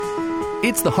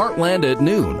It's the Heartland at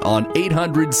noon on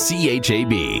 800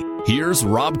 CHAB. Here's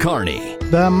Rob Carney.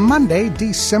 The Monday,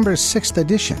 December 6th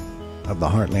edition of the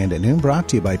Heartland at noon, brought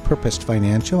to you by Purposed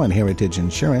Financial and Heritage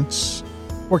Insurance,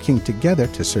 working together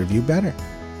to serve you better.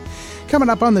 Coming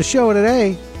up on the show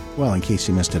today, well, in case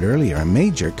you missed it earlier, a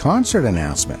major concert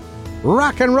announcement.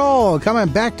 Rock and roll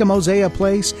coming back to Mosaic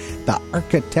Place, the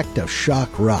architect of shock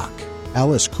rock,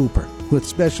 Alice Cooper, with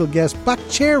special guest Buck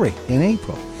Cherry in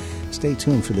April. Stay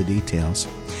tuned for the details.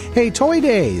 Hey, Toy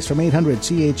Days from 800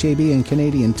 CHAB and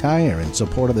Canadian Tire in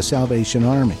support of the Salvation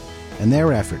Army and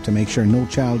their effort to make sure no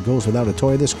child goes without a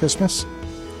toy this Christmas.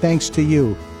 Thanks to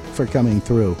you for coming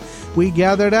through. We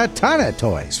gathered a ton of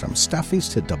toys, from stuffies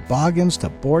to toboggans to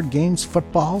board games,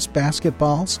 footballs,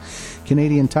 basketballs.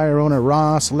 Canadian Tire owner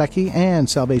Ross Leckie and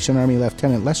Salvation Army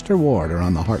Lieutenant Lester Ward are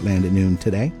on the Heartland at noon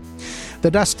today. The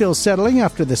dust still settling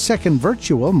after the second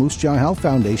virtual Moose Jaw Health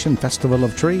Foundation Festival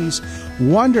of Trees.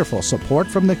 Wonderful support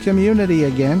from the community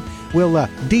again. We'll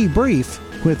debrief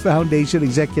with Foundation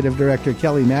Executive Director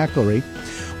Kelly McElry.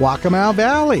 Waccamaw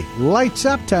Valley lights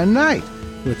up tonight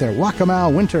with their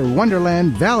Waccamaw Winter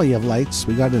Wonderland Valley of Lights.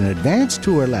 We got an advanced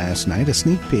tour last night, a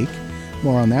sneak peek.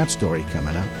 More on that story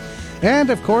coming up.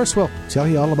 And, of course, we'll tell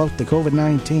you all about the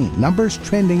COVID-19. Numbers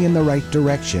trending in the right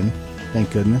direction, thank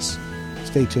goodness.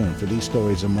 Stay tuned for these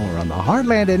stories and more on the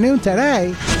Heartland at noon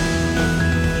today.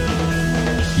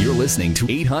 You're listening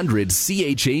to 800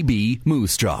 CHAB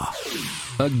Moose Jaw,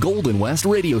 a Golden West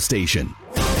radio station.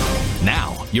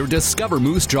 Now, your Discover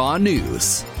Moose Jaw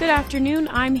news. Good afternoon,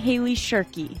 I'm Haley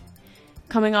Shirkey.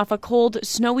 Coming off a cold,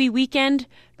 snowy weekend,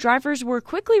 drivers were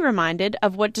quickly reminded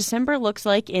of what December looks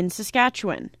like in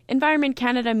Saskatchewan. Environment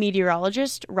Canada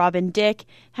meteorologist Noon Dec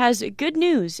has good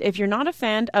news if you're not a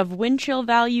fan of wind chill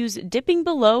values dipping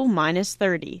below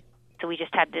 -30. So we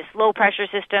just had this low pressure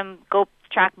system go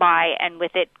track by, and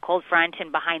with it, cold front,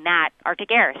 and behind that,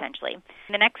 Arctic air, essentially.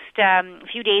 In the next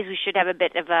few days, we should have a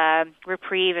bit of a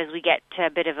reprieve as we get a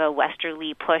bit of a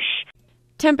westerly push.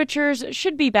 Temperatures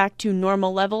should be back to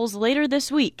normal levels later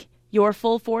this week. Your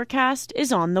full forecast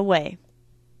is on the way.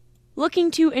 Looking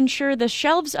to ensure the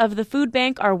shelves of the food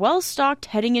bank are well stocked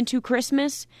heading into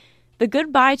Christmas, the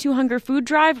Goodbye to Hunger food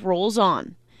drive rolls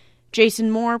on. Jason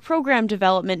Moore, Program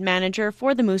Development Manager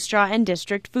for the Moose Jaw and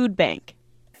District Food Bank.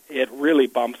 It really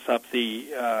bumps up the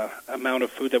amount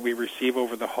of food that we receive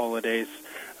over the holidays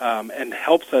and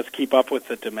helps us keep up with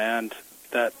the demand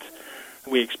that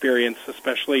we experience,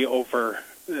 especially over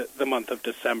the month of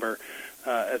December,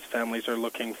 as families are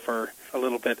looking for a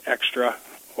little bit extra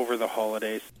over the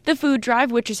holidays. The food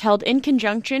drive, which is held in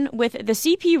conjunction with the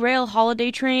CP Rail Holiday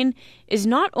Train, is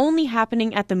not only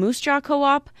happening at the Moose Jaw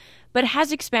Co-op, but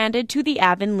has expanded to the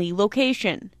Avonlea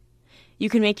location. You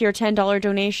can make your $10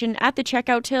 donation at the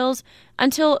checkout tills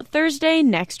until Thursday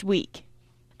next week.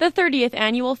 The 30th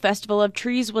Annual Festival of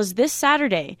Trees was this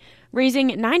Saturday, raising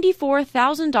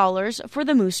 $94,000 for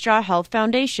the Moose Jaw Health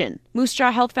Foundation. Moose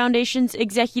Jaw Health Foundation's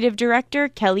Executive Director,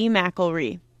 Kelly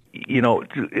McElry. You know,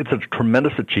 it's a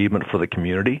tremendous achievement for the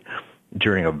community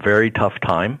during a very tough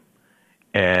time,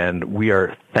 and we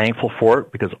are thankful for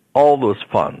it because all those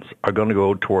funds are going to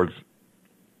go towards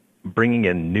bringing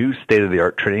in new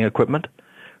state-of-the-art training equipment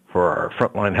for our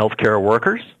frontline healthcare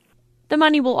workers. The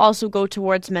money will also go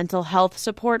towards mental health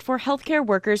support for healthcare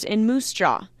workers in Moose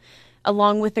Jaw.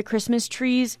 Along with the Christmas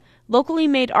trees, locally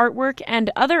made artwork and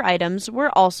other items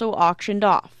were also auctioned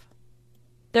off.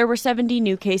 There were 70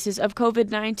 new cases of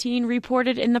COVID-19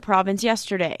 reported in the province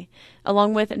yesterday,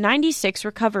 along with 96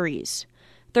 recoveries.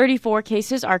 34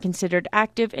 cases are considered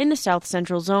active in the South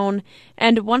Central Zone,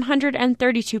 and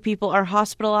 132 people are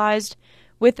hospitalized,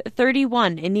 with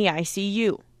 31 in the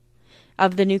ICU.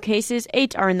 Of the new cases,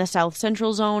 8 are in the South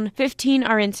Central Zone, 15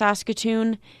 are in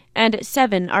Saskatoon, and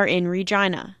 7 are in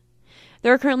Regina.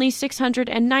 There are currently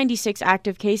 696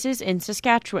 active cases in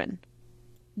Saskatchewan.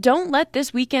 Don't let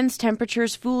this weekend's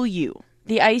temperatures fool you.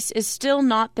 The ice is still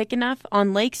not thick enough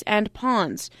on lakes and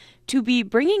ponds to be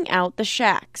bringing out the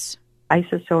shacks. Ice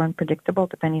is so unpredictable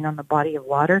depending on the body of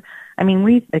water. I mean,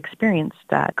 we've experienced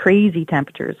crazy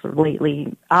temperatures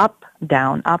lately, up,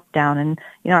 down, and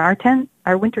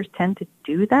our winters tend to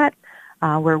do that,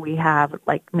 where we have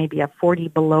like maybe a 40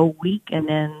 below week, and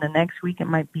then the next week it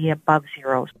might be above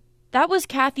zero. That was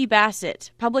Kathy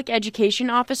Bassett, Public Education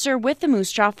Officer with the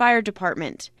Moose Jaw Fire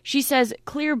Department. She says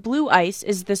clear blue ice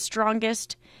is the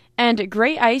strongest, and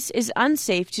gray ice is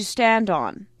unsafe to stand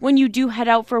on. When you do head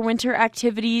out for winter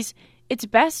activities, it's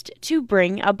best to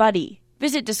bring a buddy.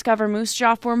 Visit Discover Moose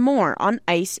Jaw for more on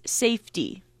ice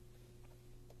safety.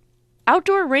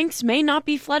 Outdoor rinks may not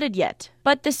be flooded yet,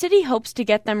 but the city hopes to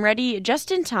get them ready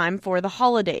just in time for the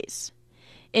holidays.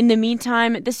 In the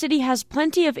meantime, the city has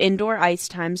plenty of indoor ice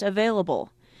times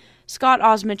available. Scott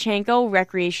Osmachenko,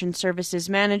 Recreation Services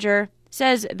Manager,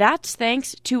 says that's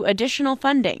thanks to additional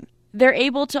funding. They're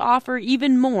able to offer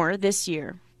even more this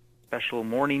year. Special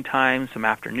morning times, some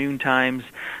afternoon times,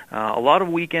 a lot of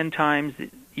weekend times,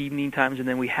 evening times, and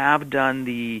then we have done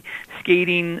the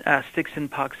skating, sticks and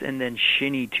pucks, and then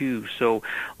shinny too. So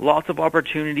lots of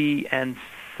opportunity, and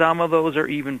some of those are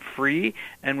even free,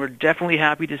 and we're definitely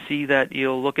happy to see that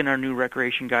you'll look in our new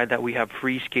recreation guide that we have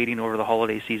free skating over the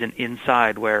holiday season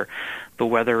inside where the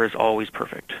weather is always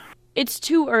perfect. It's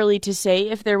too early to say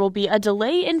if there will be a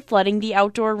delay in flooding the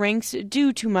outdoor rinks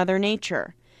due to Mother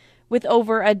Nature. With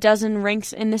over a dozen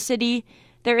rinks in the city,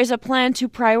 there is a plan to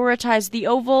prioritize the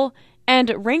oval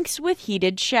and rinks with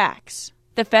heated shacks.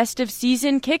 The festive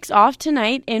season kicks off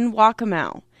tonight in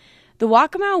Waccamaw. The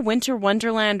Waccamaw Winter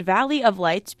Wonderland Valley of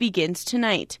Lights begins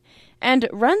tonight and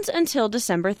runs until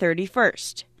December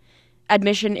 31st.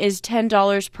 Admission is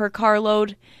 $10 per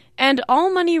carload, and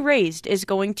all money raised is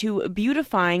going to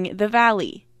beautifying the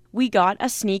valley. We got a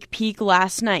sneak peek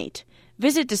last night.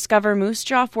 Visit Discover Moose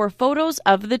Jaw for photos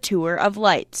of the Tour of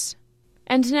Lights.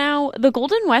 And now, the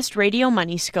Golden West Radio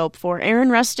Money Scope for Aaron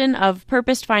Rustin of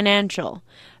Purposed Financial,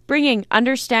 bringing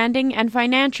understanding and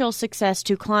financial success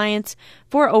to clients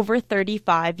for over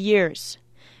 35 years.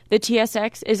 The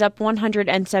TSX is up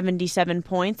 177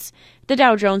 points, the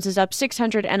Dow Jones is up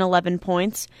 611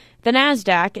 points, the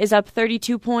NASDAQ is up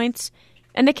 32 points,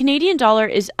 and the Canadian dollar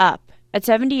is up at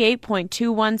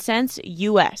 78.21 cents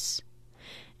US.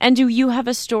 And do you have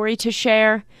a story to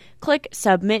share? Click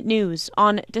Submit News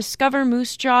on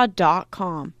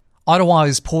discovermoosejaw.com. Ottawa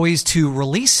is poised to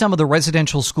release some of the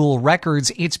residential school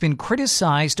records it's been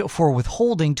criticized for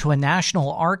withholding to a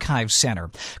National Archives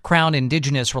Centre. Crown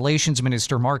Indigenous Relations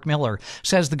Minister Mark Miller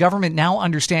says the government now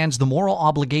understands the moral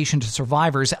obligation to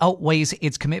survivors outweighs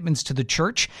its commitments to the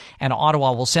church, and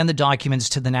Ottawa will send the documents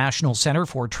to the National Centre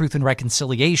for Truth and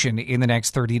Reconciliation in the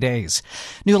next 30 days.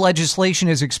 New legislation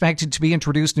is expected to be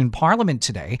introduced in Parliament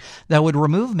today that would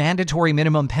remove mandatory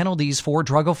minimum penalties for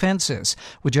drug offences.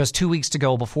 With just 2 weeks to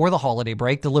go before the holiday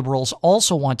break, the Liberals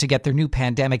also want to get their new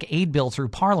pandemic aid bill through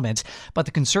Parliament, but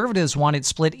the Conservatives want it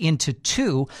split into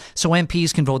two so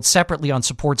MPs can vote separately on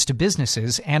supports to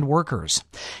businesses and workers.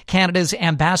 Canada's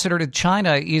ambassador to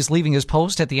China is leaving his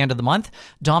post at the end of the month.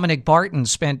 Dominic Barton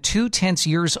spent 2 tense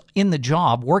years in the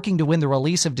job working to win the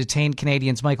release of detained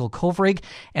Canadians Michael Kovrig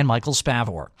and Michael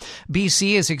Spavor.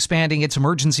 BC is expanding its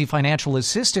emergency financial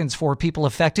assistance for people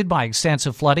affected by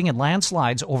extensive flooding and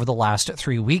landslides over the last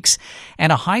 3 weeks,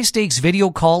 and a high-stakes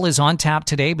video call is on tap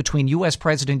today between U.S.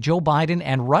 President Joe Biden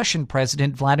and Russian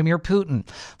President Vladimir Putin.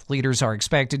 The leaders are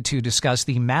expected to discuss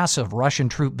the massive Russian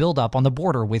troop buildup on the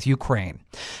border with Ukraine.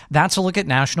 That's a look at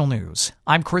national news.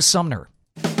 I'm Chris Sumner.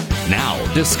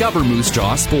 Now, Discover Moose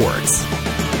Jaw Sports.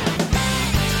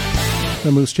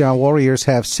 The Moose Jaw Warriors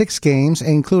have 6 games,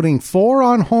 including 4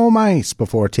 on home ice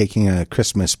before taking a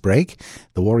Christmas break.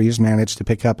 The Warriors managed to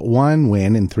pick up 1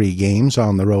 win in 3 games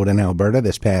on the road in Alberta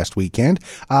this past weekend.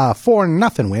 A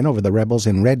 4-0 win over the Rebels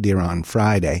in Red Deer on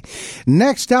Friday.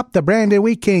 Next up, the Brandon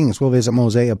Wheat Kings will visit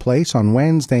Mosaic Place on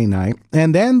Wednesday night,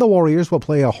 and then the Warriors will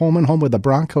play a home-and-home with the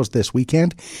Broncos this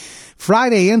weekend.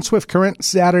 Friday in Swift Current,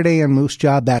 Saturday in Moose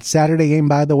Jaw. That Saturday game,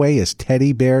 by the way, is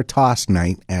Teddy Bear Toss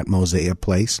Night at Mosaic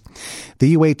Place.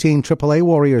 The U18 AAA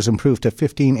Warriors improved to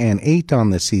 15-8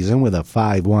 on the season with a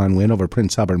 5-1 win over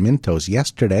Prince Albert Mintos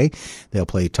yesterday. They'll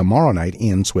play tomorrow night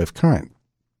in Swift Current.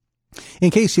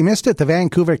 In case you missed it, the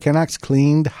Vancouver Canucks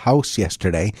cleaned house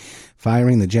yesterday,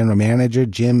 firing the general manager,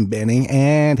 Jim Benning,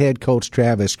 and head coach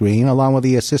Travis Green, along with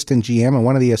the assistant GM and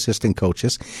one of the assistant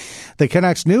coaches. The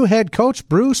Canucks' new head coach,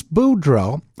 Bruce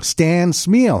Boudreau, Stan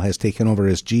Smeal, has taken over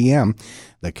as GM.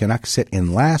 The Canucks sit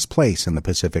in last place in the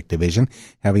Pacific Division,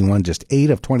 having won just 8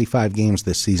 of 25 games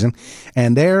this season,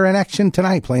 and they're in action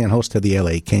tonight playing host to the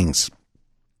LA Kings.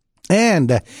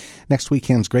 And next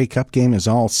weekend's Grey Cup game is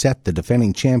all set. The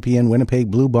defending champion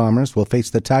Winnipeg Blue Bombers will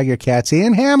face the Tiger Cats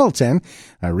in Hamilton,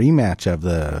 a rematch of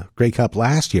the Grey Cup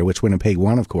last year, which Winnipeg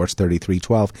won, of course,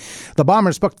 33-12. The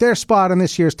Bombers booked their spot in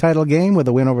this year's title game with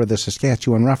a win over the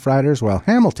Saskatchewan Roughriders, while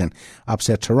Hamilton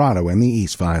upset Toronto in the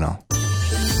East Final.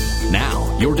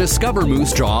 Now, your Discover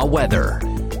Moose Jaw weather.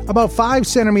 About 5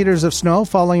 centimeters of snow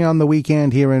falling on the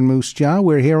weekend here in Moose Jaw.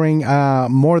 We're hearing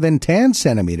more than 10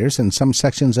 centimeters in some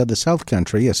sections of the South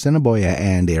Country, Assiniboia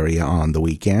and area on the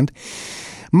weekend.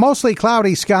 Mostly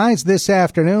cloudy skies this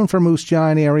afternoon for Moose Jaw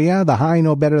area. The high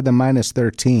no better than minus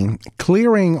 13.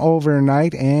 Clearing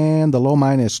overnight and the low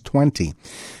minus 20.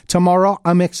 Tomorrow,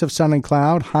 a mix of sun and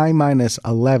cloud, high minus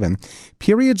 11.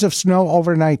 Periods of snow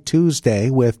overnight Tuesday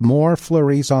with more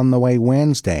flurries on the way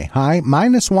Wednesday. High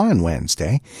minus 1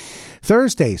 Wednesday.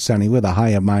 Thursday, sunny with a high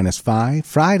of minus 5.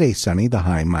 Friday, sunny, the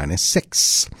high minus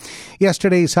 6.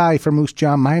 Yesterday's high for Moose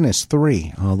Jaw, minus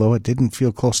 3, although it didn't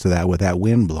feel close to that with that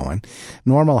wind blowing.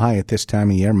 Normal high at this time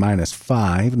of year, minus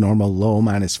 5. Normal low,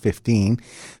 minus 15.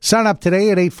 Sun up today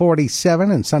at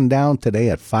 8:47 and sun down today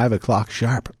at 5 o'clock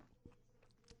sharp.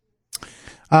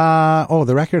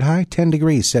 The record high, 10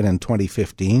 degrees set in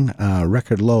 2015.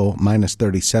 Record low, minus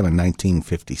 37,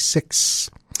 1956.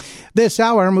 This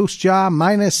hour, Moose Jaw,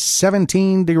 minus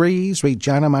 17 degrees.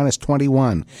 Regina, minus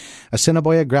 21.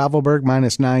 Assiniboia, Gravelburg,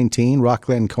 minus 19.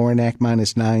 Rockland, Coronach,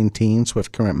 minus 19.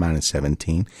 Swift Current, minus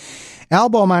 17.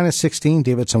 Albo, minus 16.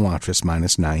 Davidson, Watrous,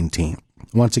 minus 19.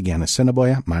 Once again,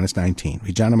 Assiniboia, minus 19.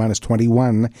 Regina, minus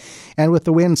 21. And with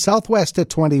the wind southwest at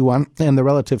 21 and the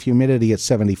relative humidity at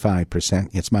 75%,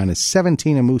 it's minus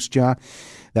 17 in Moose Jaw.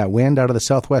 That wind out of the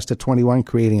southwest at 21,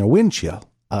 creating a wind chill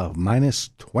of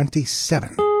minus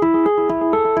 27.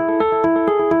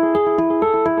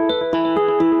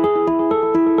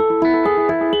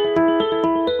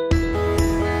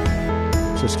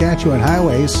 Saskatchewan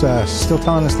highways still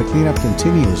telling us the cleanup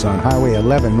continues on Highway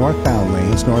 11 northbound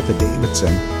lanes north of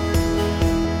Davidson.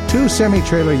 2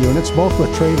 semi-trailer units, both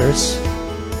with trailers,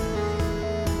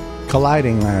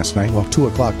 colliding last night, 2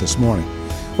 o'clock this morning.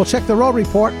 We'll check the road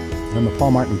report and the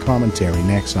Paul Martin commentary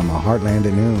next on the Heartland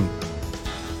at Noon.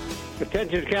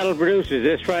 Attention cattle producers,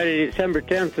 this Friday, December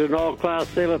 10th, is an all-class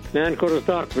sale at Nankota's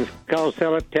Stockman's. Cows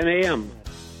sell at 10 a.m.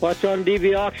 Watch on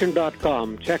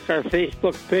dbauction.com. Check our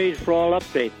Facebook page for all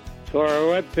updates. Or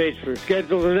our webpage for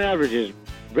schedules and averages.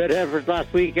 Bred heifers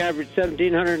last week averaged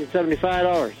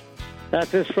 $1,775.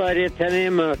 That's this Friday at 10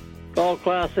 a.m. at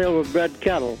all-class sale with bred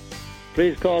cattle.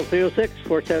 Please call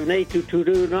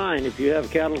 306-478-2229 if you have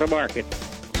cattle to market.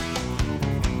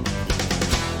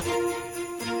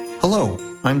 Hello,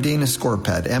 I'm Dana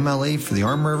Scorpad, MLA for the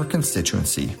Arm River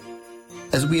constituency.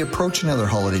 As we approach another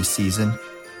holiday season,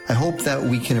 I hope that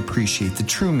we can appreciate the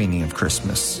true meaning of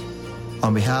Christmas.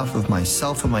 On behalf of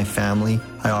myself and my family,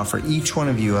 I offer each one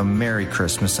of you a Merry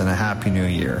Christmas and a Happy New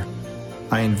Year.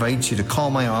 I invite you to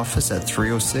call my office at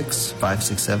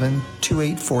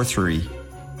 306-567-2843.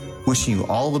 Wishing you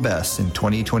all the best in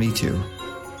 2022.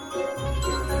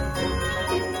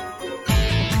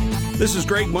 This is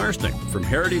Greg Marsnick from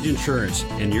Heritage Insurance,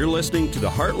 and you're listening to the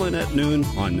Heartland at Noon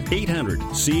on 800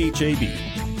 CHAB.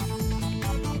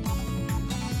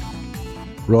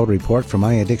 Road report from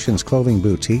My Addictions Clothing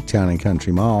Boutique, Town and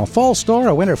Country Mall. Fall store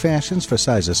of winter fashions for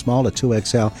sizes small to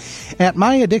 2XL at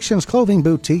My Addictions Clothing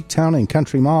Boutique, Town and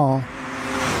Country Mall.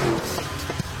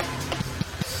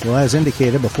 Well, as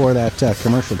indicated before that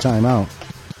commercial timeout,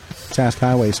 Task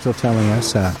Highway is still telling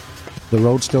us the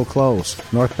road's still closed.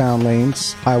 Northbound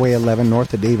lanes, Highway 11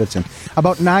 north of Davidson,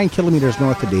 about 9 kilometers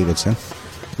north of Davidson.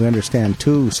 We understand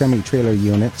 2 semi-trailer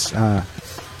units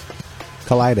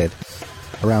collided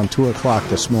around 2 o'clock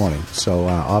this morning. So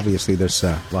obviously there's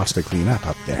lots to clean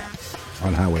up there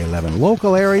on Highway 11.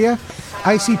 Local area,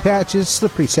 icy patches,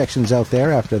 slippery sections out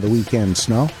there after the weekend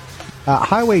snow.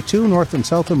 Highway 2 north and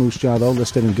south of Moose Jaw, though,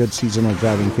 listed in good seasonal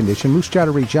driving condition. Moose Jaw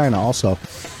to Regina also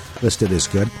listed as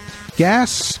good.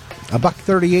 Gas,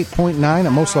 $1.38.9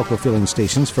 at most local filling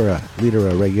stations for a liter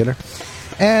of regular.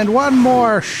 And one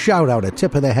more shout-out, a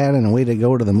tip of the hat and a way to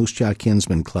go to the Moose Jaw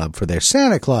Kinsman Club for their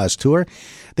Santa Claus tour.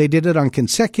 They did it on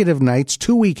consecutive nights,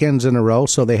 2 weekends in a row,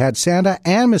 so they had Santa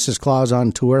and Mrs. Claus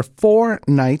on tour 4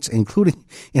 nights, including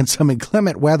in some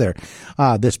inclement weather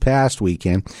this past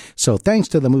weekend. So thanks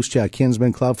to the Moose Jaw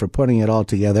Kinsman Club for putting it all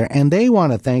together, and they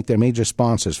want to thank their major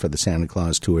sponsors for the Santa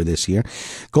Claus tour this year.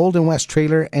 Golden West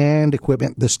Trailer and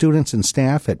Equipment, the students and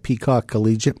staff at Peacock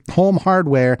Collegiate, Home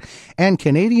Hardware, and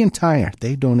Canadian Tire.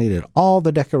 They donated all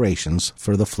the decorations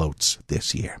for the floats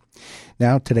this year.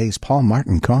 Now, today's Paul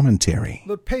Martin commentary.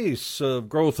 The pace of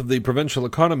growth of the provincial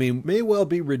economy may well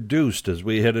be reduced as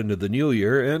we head into the new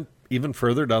year and even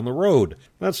further down the road.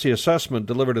 That's the assessment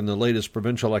delivered in the latest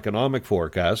provincial economic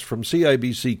forecast from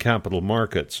CIBC Capital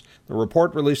Markets. The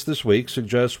report released this week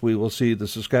suggests we will see the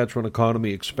Saskatchewan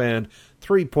economy expand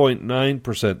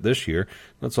 3.9% this year.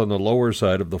 That's on the lower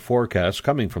side of the forecast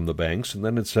coming from the banks. And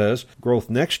then it says growth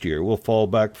next year will fall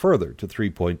back further to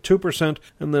 3.2%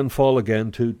 and then fall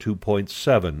again to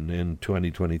 2.7% in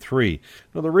 2023.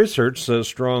 Now, the research says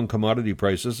strong commodity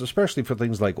prices, especially for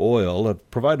things like oil, have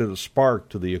provided a spark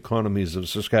to the economies of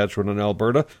Saskatchewan and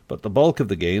Alberta, but the bulk of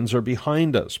the gains are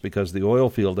behind us because the oil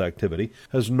field activity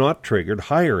has not triggered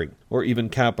hiring or even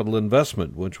capital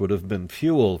investment, which would have been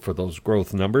fuel for those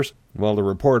growth numbers. While the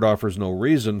report offers no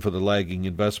reason for the lagging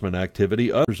investment activity,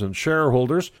 others and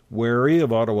shareholders, wary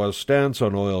of Ottawa's stance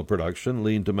on oil production,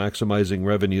 lean to maximizing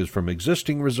revenues from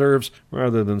existing reserves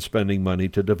rather than spending money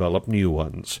to develop new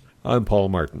ones. I'm Paul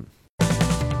Martin.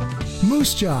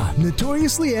 Moose Jaw,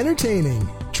 notoriously entertaining.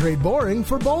 Trade boring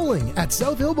for bowling at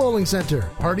South Hill Bowling Center.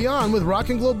 Party on with Rock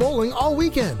and Glow Bowling all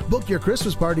weekend. Book your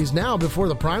Christmas parties now before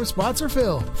the prime spots are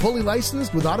filled. Fully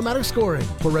licensed with automatic scoring.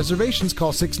 For reservations,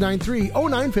 call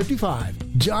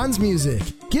 693-0955. John's Music.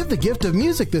 Give the gift of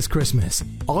music this Christmas.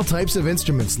 All types of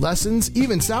instruments, lessons,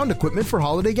 even sound equipment for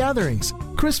holiday gatherings.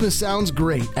 Christmas sounds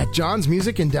great at John's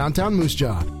Music in downtown Moose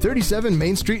Jaw, 37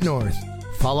 Main Street North.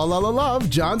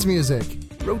 Fa-la-la-la-love John's Music.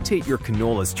 Rotate your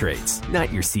canolas traits,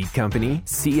 not your seed company.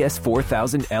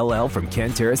 CS4000LL from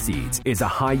Canterra Seeds is a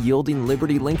high-yielding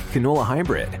Liberty Link canola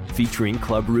hybrid featuring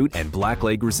club root and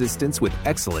blackleg resistance with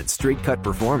excellent straight-cut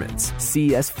performance.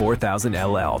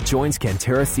 CS4000LL joins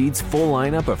Canterra Seeds' full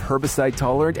lineup of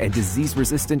herbicide-tolerant and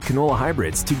disease-resistant canola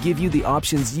hybrids to give you the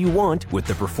options you want with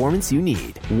the performance you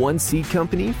need. One seed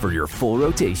company for your full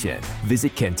rotation.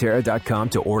 Visit Canterra.com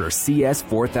to order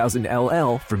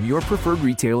CS4000LL from your preferred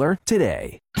retailer today.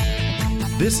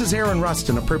 This is Aaron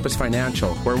Rustin of Purpose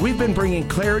Financial, where we've been bringing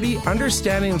clarity,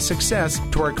 understanding, and success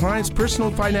to our clients'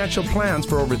 personal financial plans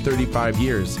for over 35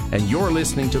 years. And you're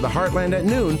listening to the Heartland at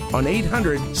Noon on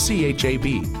 800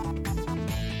 CHAB.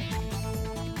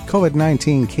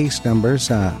 COVID-19 case numbers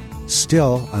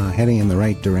still heading in the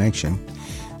right direction.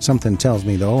 Something tells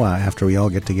me, though, after we all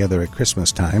get together at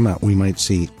Christmas time, we might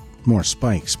see more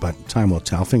spikes, but time will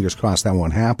tell. Fingers crossed that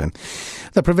won't happen.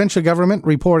 The provincial government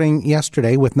reporting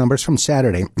yesterday with numbers from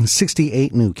Saturday,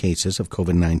 68 new cases of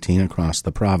COVID-19 across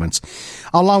the province,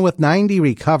 along with 90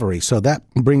 recoveries. So that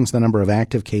brings the number of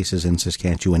active cases in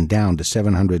Saskatchewan down to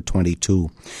 722.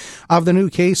 Of the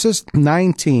new cases,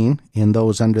 19 in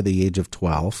those under the age of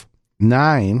 12.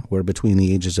 9 were between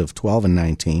the ages of 12 and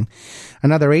 19.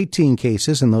 Another 18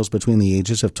 cases in those between the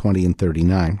ages of 20 and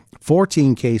 39.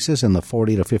 14 cases in the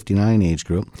 40 to 59 age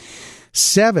group.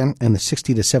 7 in the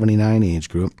 60 to 79 age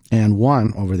group, and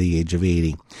 1 over the age of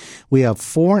 80. We have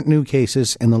 4 new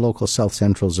cases in the local South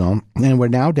Central zone, and we're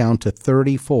now down to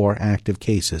 34 active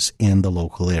cases in the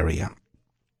local area.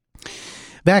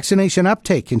 Vaccination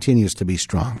uptake continues to be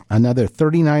strong. Another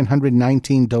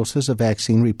 3,919 doses of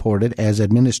vaccine reported as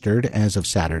administered as of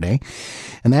Saturday,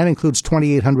 and that includes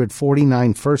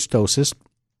 2,849 first doses,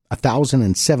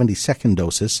 1,070 second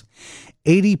doses.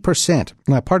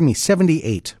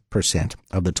 78%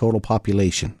 of the total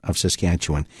population of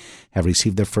Saskatchewan have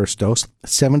received their first dose.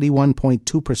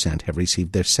 71.2% have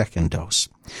received their second dose.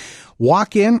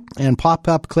 Walk-in and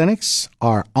pop-up clinics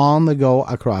are on the go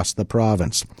across the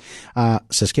province.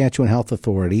 Saskatchewan Health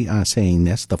Authority saying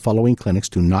this: the following clinics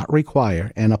do not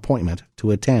require an appointment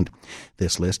to attend.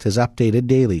 This list is updated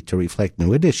daily to reflect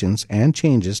new additions and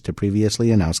changes to previously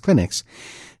announced clinics.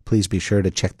 Please be sure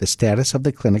to check the status of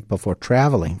the clinic before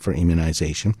traveling for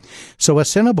immunization. So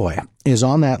Assiniboia is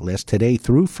on that list today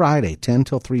through Friday, 10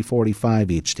 till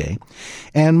 3:45 each day.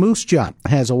 And Moose Jaw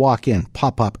has a walk-in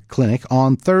pop-up clinic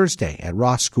on Thursday at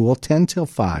Ross School, 10 till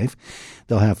 5.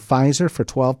 They'll have Pfizer for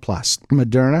 12 plus,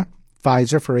 Moderna,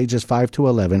 Pfizer for ages 5 to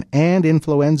 11, and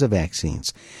influenza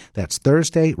vaccines. That's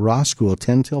Thursday, Ross School,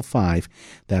 10 till 5.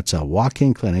 That's a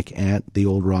walk-in clinic at the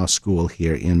old Ross School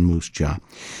here in Moose Jaw.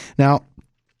 Now,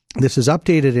 this is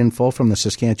updated info from the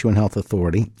Saskatchewan Health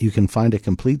Authority. You can find a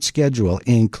complete schedule,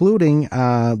 including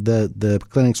the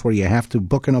clinics where you have to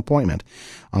book an appointment,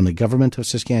 on the Government of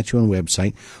Saskatchewan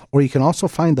website, or you can also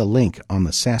find the link on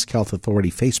the Sask Health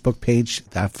Authority Facebook page.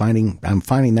 I'm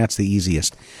finding that's the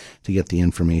easiest to get the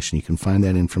information. You can find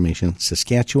that information,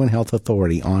 Saskatchewan Health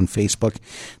Authority on Facebook.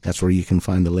 That's where you can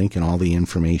find the link and all the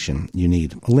information you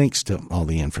need. Links to all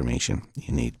the information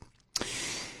you need.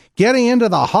 Getting into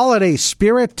the holiday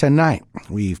spirit tonight.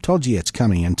 We've told you it's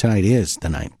coming, and tonight is the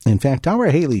night. In fact, our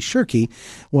Haley Shirky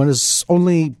was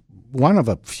only one of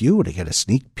a few to get a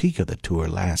sneak peek of the tour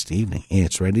last evening.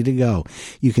 It's ready to go.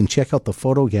 You can check out the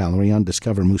photo gallery on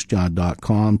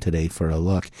discovermoosejaw.com today for a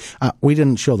look. We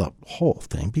didn't show the whole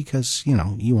thing because,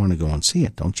 you want to go and see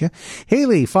it, don't you?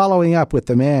 Haley following up with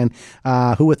the man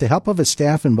who, with the help of his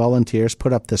staff and volunteers,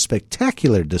 put up the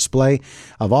spectacular display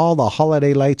of all the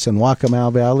holiday lights in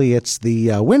Waccamaw Valley. It's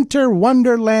the Winter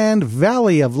Wonderland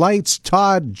Valley of Lights.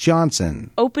 Todd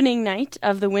Johnson. Opening night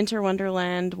of the Winter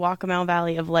Wonderland Waccamaw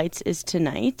Valley of Lights is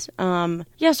tonight.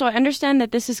 So I understand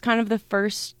that this is kind of the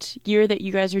first year that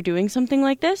you guys are doing something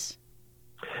like this?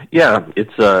 Yeah,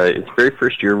 it's very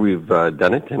first year we've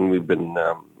done it, and we've been,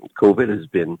 COVID has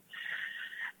been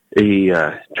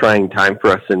a trying time for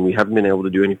us, and we haven't been able to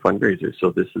do any fundraisers,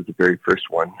 so this is the very first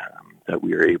one that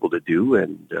we are able to do,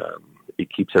 and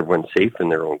it keeps everyone safe in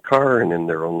their own car and in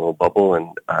their own little bubble,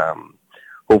 and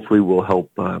hopefully we'll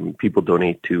help people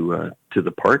donate to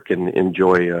the park and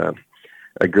enjoy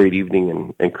a great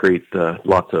evening and create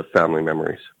lots of family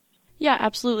memories. Yeah,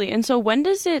 absolutely. And so when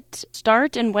does it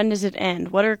start and when does it end?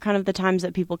 What are kind of the times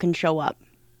that people can show up?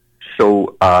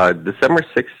 So December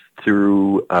 6th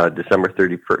through December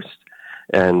 31st.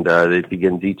 And it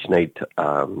begins each night,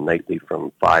 nightly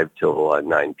from 5 till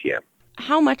 9 p.m.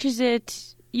 How much is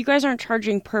it? You guys aren't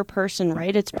charging per person,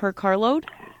 right? It's per carload?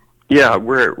 Yeah,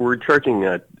 we're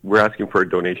charging, we're asking for a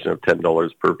donation of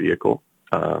 $10 per vehicle.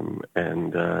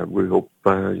 And we hope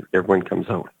everyone comes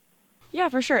out. Yeah,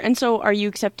 for sure. And so are you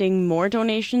accepting more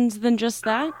donations than just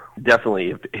that?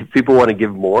 Definitely. If people want to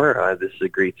give more, this is a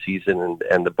great season,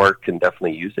 and the park can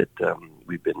definitely use it.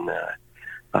 We've been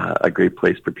a great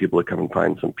place for people to come and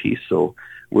find some peace. So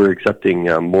we're accepting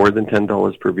more than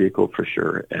 $10 per vehicle for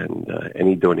sure. And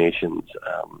any donations,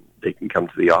 they can come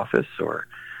to the office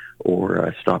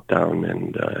or stop down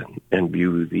and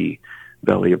view the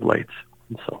Valley of Lights.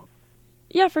 So.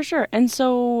 Yeah, for sure. And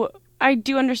so I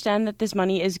do understand that this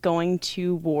money is going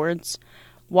towards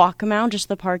Waccamaw, just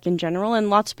the park in general, and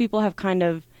lots of people have kind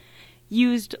of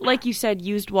used, like you said,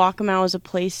 used Waccamaw as a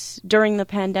place during the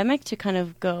pandemic to kind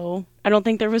of go. I don't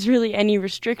think there was really any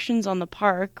restrictions on the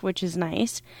park, which is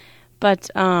nice.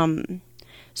 But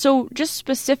so just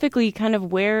specifically, kind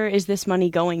of where is this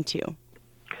money going to?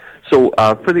 So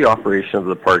for the operation of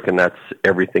the park, and that's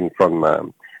everything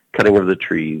from cutting of the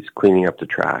trees, cleaning up the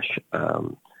trash.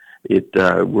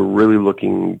 We're really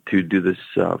looking to do this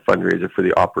fundraiser for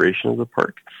the operation of the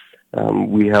park.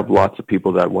 We have lots of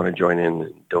people that want to join in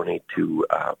and donate to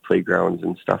playgrounds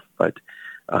and stuff, but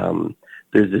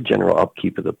there's the general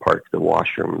upkeep of the park, the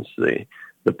washrooms,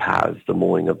 the paths, the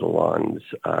mowing of the lawns,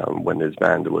 when there's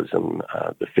vandalism,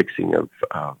 the fixing of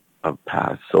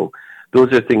paths. So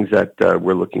those are things that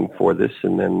we're looking for this,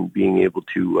 and then being able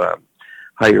to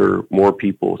hire more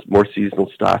people, more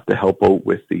seasonal staff to help out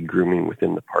with the grooming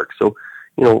within the park. So,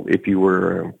 if you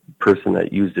were a person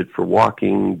that used it for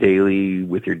walking daily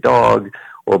with your dog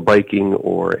or biking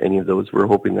or any of those, we're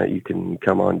hoping that you can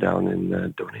come on down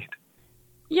and donate.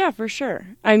 Yeah, for sure.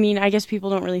 I mean, I guess people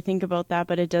don't really think about that,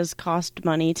 but it does cost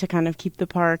money to kind of keep the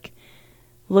park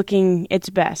looking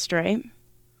its best, right?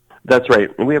 That's right.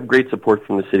 And we have great support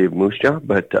from the city of Moose Jaw,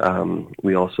 but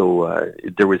we also,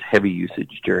 there was heavy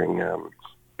usage during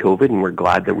COVID, and we're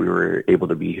glad that we were able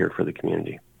to be here for the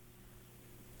community.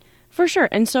 For sure.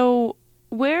 And so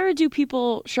where do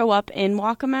people show up in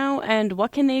Waccamaw, and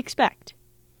what can they expect?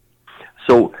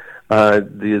 So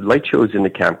the light show is in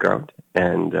the campground,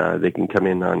 and they can come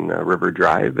in on River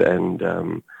Drive, and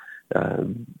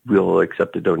we'll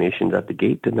accept the donations at the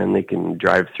gate, and then they can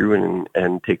drive through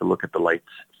and take a look at the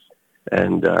lights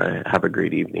and have a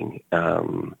great evening.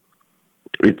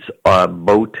 It's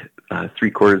about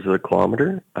 3/4 of a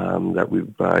kilometer that we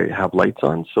have lights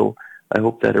on, so I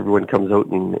hope that everyone comes out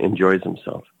and enjoys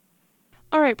themselves.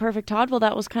 All right, perfect, Todd. Well,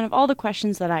 that was kind of all the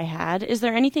questions that I had. Is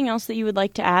there anything else that you would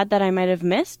like to add that I might have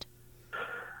missed?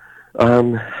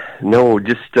 No,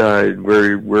 just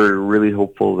we're really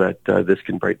hopeful that this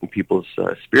can brighten people's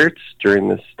spirits during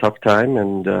this tough time,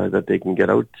 and that they can get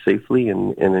out safely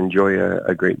and enjoy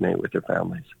a great night with their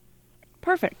families.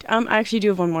 Perfect. I actually do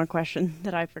have one more question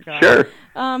that I forgot. Sure.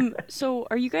 So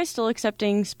are you guys still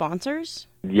accepting sponsors?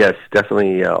 Yes,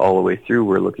 definitely all the way through.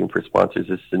 We're looking for sponsors.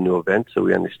 This is a new event, so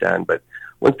we understand. But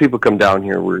once people come down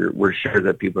here, we're sure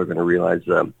that people are going to realize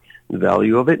the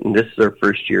value of it. And this is our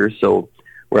first year, so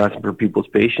we're asking for people's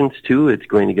patience, too. It's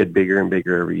going to get bigger and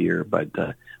bigger every year. But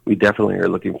we definitely are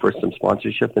looking for some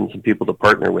sponsorship and some people to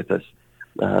partner with us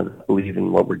that believe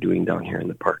in what we're doing down here in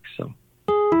the park. So.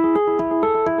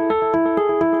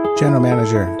 General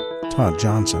Manager Todd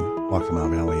Johnson, Waccamaw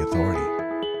Valley Authority.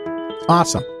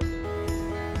 Awesome.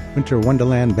 Winter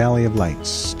Wonderland Valley of Lights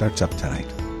starts up tonight.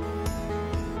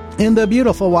 in the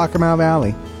beautiful Waccamaw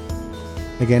Valley.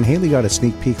 Again, Haley got a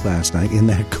sneak peek last night in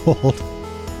that cold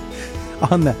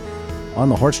on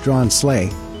the horse-drawn sleigh.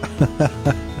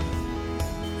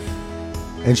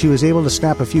 And she was able to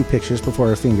snap a few pictures before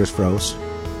her fingers froze.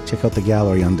 Check out the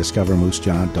gallery on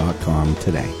discovermoosejaw.com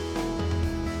today.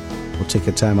 We'll take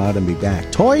a time out and be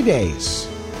back. Toy Days.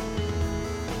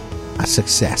 A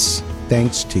success.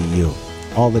 Thanks to you.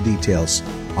 All the details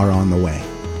are on the way.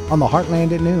 On the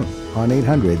Heartland at noon on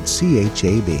 800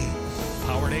 CHAB.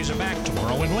 Power Days are back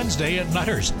tomorrow and Wednesday at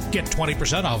Nutters. Get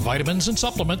 20% off vitamins and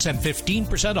supplements and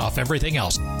 15% off everything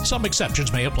else. Some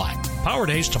exceptions may apply. Power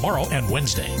Days tomorrow and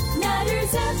Wednesday.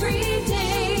 Nutters every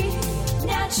day.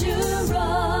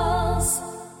 Naturals.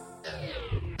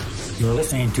 You're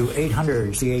listening to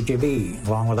 800 CHAB,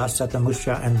 along with us at the Moose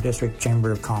Jaw and District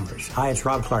Chamber of Commerce. Hi, it's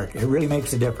Rob Clark. It really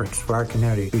makes a difference for our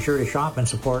community. Be sure to shop and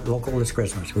support local this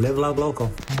Christmas. Live, love,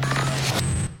 local.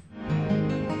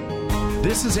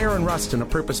 This is Aaron Rustin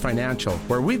of Purpose Financial,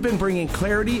 where we've been bringing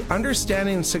clarity,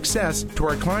 understanding, and success to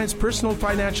our clients' personal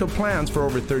financial plans for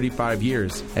over 35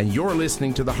 years. And you're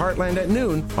listening to the Heartland at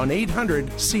noon on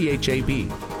 800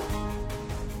 CHAB.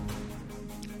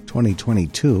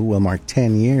 2022 will mark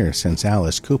 10 years since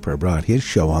Alice Cooper brought his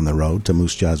show on the road to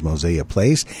Moose Jaw's Mosaic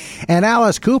Place. And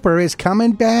Alice Cooper is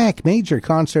coming back. Major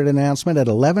concert announcement at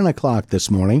 11 o'clock this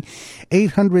morning.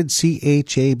 800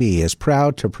 CHAB is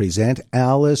proud to present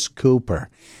Alice Cooper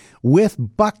with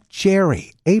Buck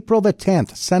Cherry, April the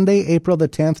 10th, Sunday, April the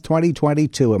 10th,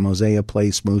 2022 at Mosaic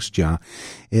Place, Moose Jaw.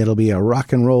 It'll be a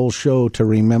rock and roll show to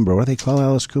remember. What do they call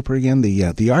Alice Cooper again?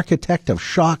 The architect of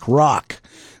shock rock.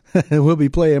 We'll be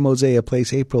playing Mosaic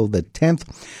Place April the 10th.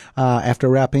 After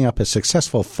wrapping up a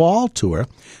successful fall tour,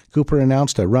 Cooper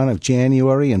announced a run of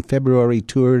January and February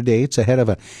tour dates ahead of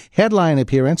a headline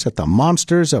appearance at the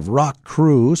Monsters of Rock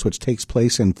Cruise, which takes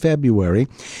place in February.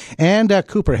 And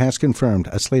Cooper has confirmed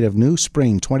a slate of new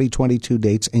spring 2022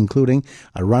 dates, including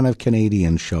a run of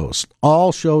Canadian shows.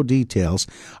 All show details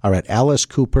are at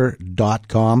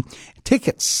alicecooper.com.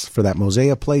 Tickets for that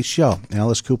Mosaic Place show,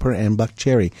 Alice Cooper and Buck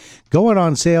Cherry, going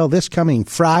on sale this coming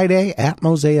Friday at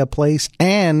Mosaic Place.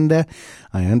 And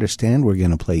I understand we're going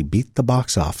to play Beat the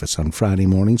Box Office on Friday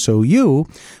morning, so you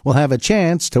will have a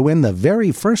chance to win the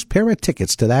very first pair of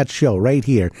tickets to that show right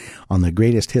here on the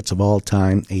greatest hits of all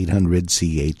time, 800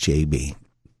 CHAB.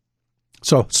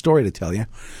 So, story to tell you.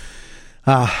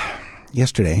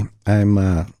 Yesterday,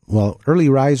 early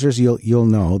risers, you'll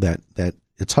know that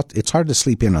it's hard to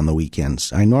sleep in on the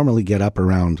weekends. I normally get up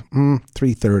around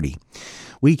 3:30.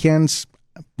 Weekends,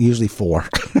 usually 4.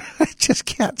 I just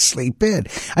can't sleep in.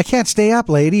 I can't stay up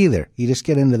late either. You just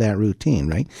get into that routine,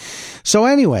 right? So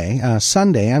anyway,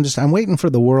 Sunday, I'm waiting for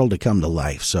the world to come to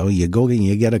life. So you go and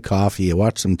you get a coffee, you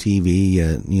watch some TV,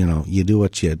 you do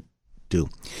what you do.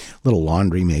 Little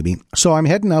laundry maybe. So I'm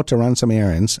heading out to run some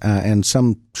errands, and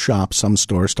some shops, some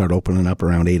stores start opening up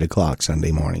around 8 o'clock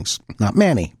Sunday mornings. Not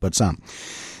many, but some.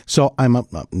 So I'm up,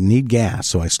 need gas,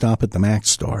 so I stop at the Max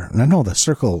store. And I know the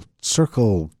Circle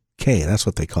K, that's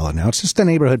what they call it now. It's just a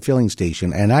neighborhood filling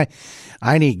station, and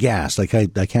I need gas. Like I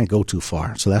can't go too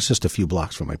far, so that's just a few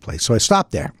blocks from my place. So I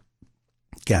stop there,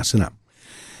 gassing up,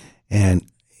 and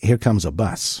here comes a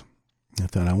bus. I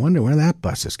thought, I wonder where that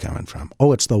bus is coming from.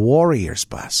 Oh, it's the Warriors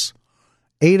bus.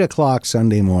 8 o'clock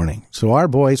Sunday morning. So our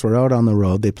boys were out on the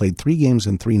road. They played 3 games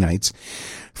in 3 nights.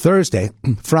 Thursday,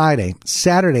 Friday,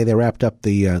 Saturday, they wrapped up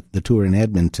the tour in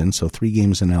Edmonton, so 3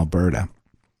 games in Alberta.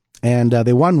 And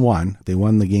they won 1. They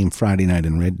won the game Friday night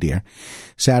in Red Deer.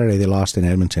 Saturday, they lost in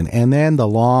Edmonton. And then the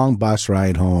long bus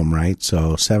ride home, right?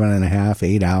 So 7.5,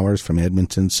 8 hours from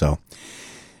Edmonton. So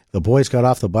the boys got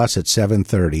off the bus at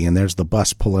 7:30, and there's the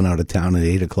bus pulling out of town at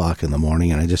 8 o'clock in the morning.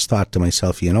 And I just thought to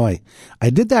myself, I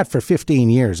did that for 15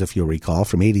 years, if you'll recall,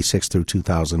 from 86 through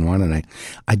 2001. And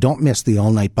I don't miss the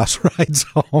all-night bus rides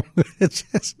home. It's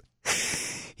just,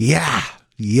 yeah,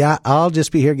 I'll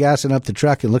just be here gassing up the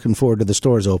truck and looking forward to the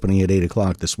stores opening at 8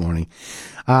 o'clock this morning.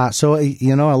 So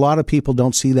a lot of people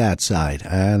don't see that side.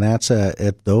 And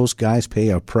those guys pay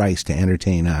a price to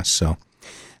entertain us. So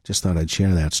just thought I'd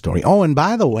share that story. Oh, and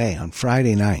by the way, on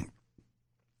Friday night,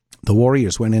 the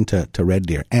Warriors went into Red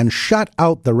Deer and shut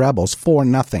out the Rebels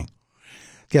 4-0.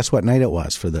 Guess what night it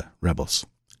was for the Rebels?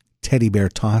 Teddy Bear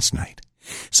Toss night.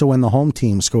 So when the home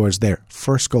team scores their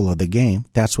first goal of the game,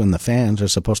 that's when the fans are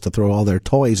supposed to throw all their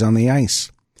toys on the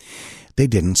ice. They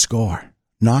didn't score.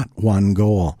 Not one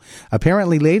goal.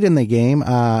 Apparently late in the game,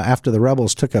 after the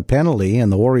Rebels took a penalty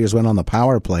and the Warriors went on the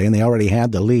power play and they already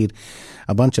had the lead,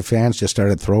 a bunch of fans just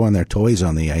started throwing their toys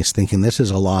on the ice, thinking this is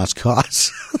a lost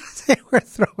cause. They were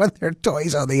throwing their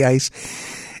toys on the ice.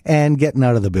 and getting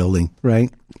out of the building,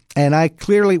 right? And I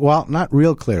clearly, well, not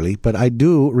real clearly, but I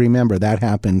do remember that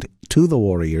happened to the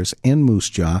Warriors in Moose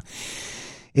Jaw.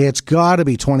 It's got to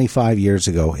be 25 years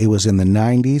ago. It was in the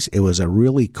 90s. It was a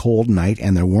really cold night,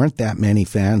 and there weren't that many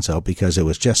fans out because it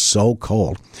was just so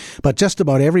cold. But just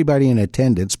about everybody in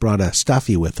attendance brought a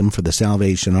stuffy with them for the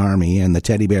Salvation Army and the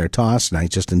teddy bear toss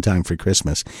night just in time for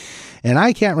Christmas. And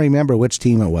I can't remember which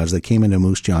team it was that came into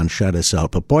Moose Jaw and shut us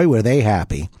out, but boy, were they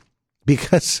happy.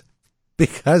 Because,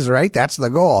 right, that's the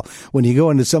goal. When you go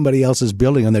into somebody else's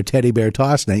building on their teddy bear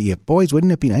toss night, you boys,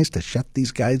 wouldn't it be nice to shut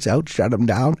these guys out, shut them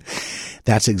down?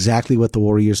 That's exactly what the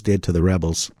Warriors did to the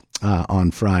Rebels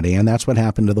on Friday, and that's what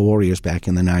happened to the Warriors back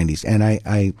in the 90s. And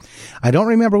I don't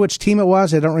remember which team it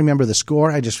was. I don't remember the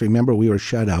score. I just remember we were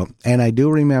shut out. And I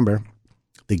do remember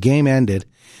the game ended,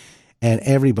 and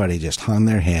everybody just hung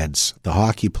their heads. The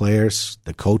hockey players,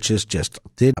 the coaches just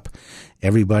did.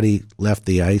 Everybody left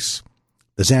the ice.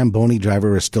 The Zamboni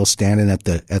driver was still standing at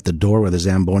the door where the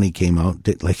Zamboni came out,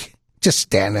 just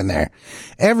standing there.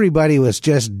 Everybody was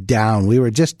just down. We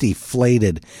were just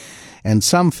deflated. And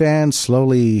some fans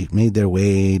slowly made their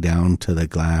way down to the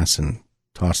glass and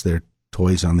tossed their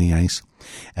toys on the ice.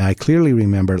 And I clearly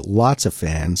remember lots of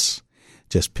fans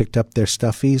just picked up their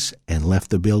stuffies and left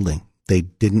the building. They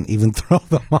didn't even throw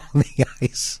them on the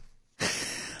ice.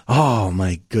 Oh,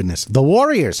 my goodness. The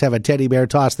Warriors have a teddy bear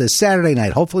toss this Saturday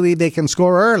night. Hopefully they can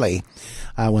score early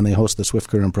when they host the Swift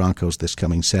Current Broncos this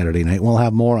coming Saturday night. We'll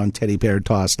have more on teddy bear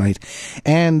toss night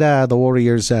and the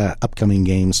Warriors' upcoming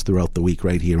games throughout the week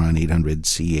right here on 800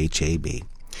 CHAB.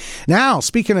 Now,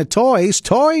 speaking of toys,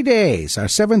 Toy Days, our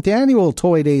 7th annual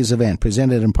Toy Days event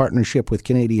presented in partnership with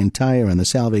Canadian Tire and the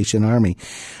Salvation Army.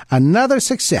 Another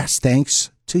success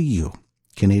thanks to you.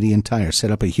 Canadian Tire set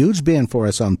up a huge bin for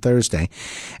us on Thursday,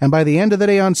 and by the end of the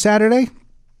day on Saturday,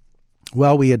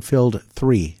 well, we had filled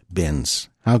 3 bins.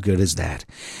 How good is that?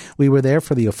 We were there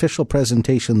for the official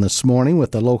presentation this morning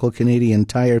with the local Canadian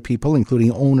Tire people,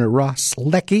 including owner Ross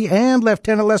Leckie and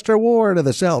Lieutenant Lester Ward of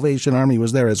the Salvation Army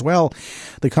was there as well.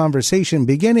 The conversation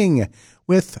beginning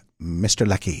with Mr.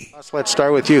 Leckie. Let's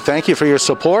start with you. Thank you for your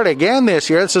support again this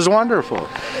year. This is wonderful.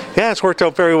 Yeah, it's worked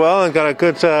out very well and got a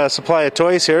good supply of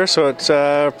toys here, so it's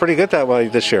pretty good that way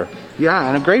this year. Yeah,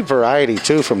 and a great variety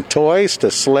too, from toys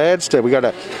to sleds to we got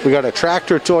a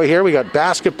tractor toy here. We got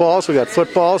basketballs, we got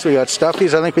footballs, we got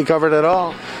stuffies. I think we covered it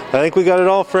all. I think we got it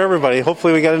all for everybody.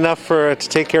 Hopefully, we got enough to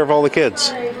take care of all the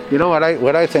kids. You know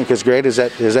what I think is great is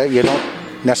that you don't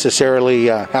necessarily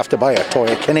have to buy a toy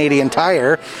at Canadian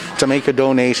Tire to make a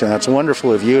donation. That's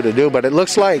wonderful of you to do, but it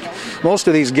looks like most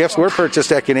of these gifts were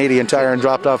purchased at Canadian Tire and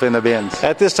dropped off in the bins.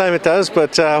 At this time it does,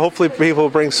 but hopefully people will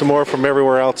bring some more from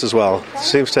everywhere else as well. It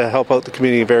seems to help out the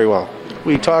community very well.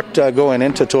 We talked going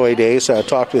into Toy Days,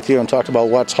 talked with you and talked about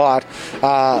what's hot.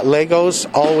 Lego's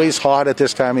always hot at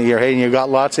this time of year. Hey, and you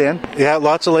got lots in? Yeah,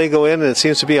 lots of Lego in, and it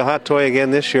seems to be a hot toy again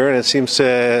this year, and it seems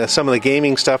some of the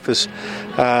gaming stuff is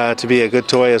to be a good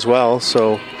toy as well,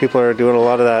 so people are doing a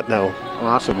lot of that now.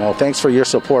 Awesome. Well, thanks for your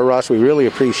support, Ross. We really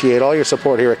appreciate all your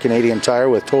support here at Canadian Tire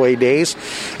with Toy Days.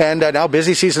 And now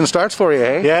busy season starts for you,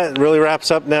 hey? Yeah, it really wraps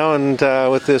up now, and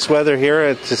with this weather here,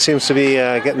 it seems to be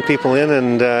getting people in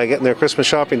and getting their Christmas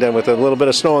shopping done with a little bit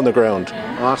of snow on the ground.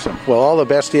 Awesome. Well, all the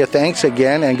best to you. Thanks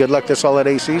again, and good luck this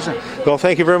holiday season. Well,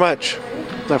 thank you very much.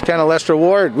 Lieutenant Lester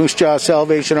Ward, Moose Jaw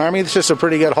Salvation Army. This is a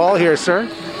pretty good haul here, sir.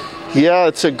 Yeah,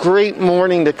 it's a great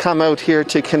morning to come out here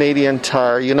to Canadian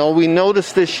Tire. You know, we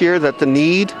noticed this year that the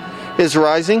need is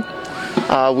rising.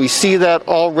 We see that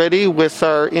already with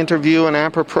our interview and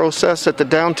AMPER process at the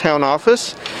downtown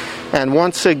office. And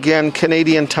once again,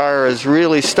 Canadian Tire has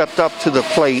really stepped up to the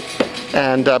plate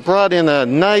and brought in a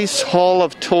nice haul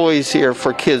of toys here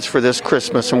for kids for this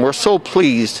Christmas. And we're so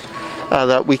pleased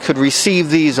that we could receive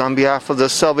these on behalf of the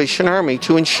Salvation Army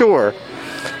to ensure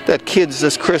that kids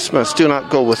this Christmas do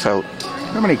not go without.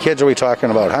 How many kids are we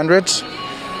talking about? Hundreds?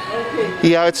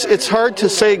 Yeah, it's hard to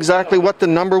say exactly what the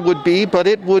number would be, but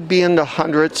it would be in the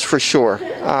hundreds for sure.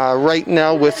 Right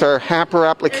now with our hamper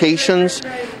applications,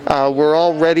 we're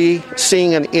already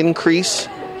seeing an increase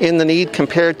in the need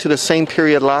compared to the same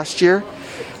period last year.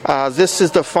 This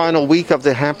is the final week of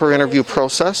the hamper interview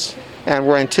process, and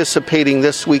we're anticipating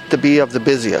this week to be of the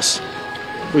busiest.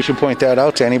 We should point that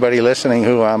out to anybody listening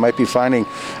who might be finding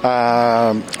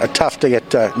it tough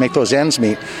to make those ends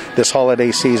meet this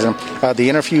holiday season. The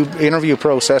interview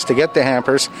process to get the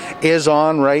hampers is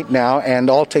on right now, and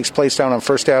all takes place down on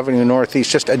First Avenue Northeast,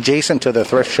 just adjacent to the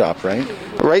thrift shop, right?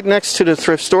 Right next to the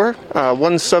thrift store,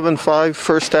 175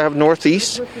 First Ave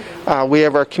Northeast. We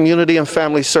have our Community and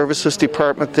Family Services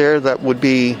Department there that would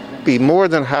be more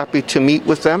than happy to meet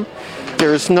with them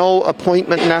There's no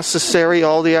appointment necessary.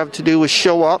 All they have to do is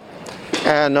show up,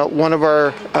 and one of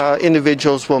our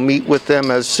individuals will meet with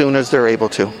them as soon as they're able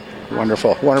to.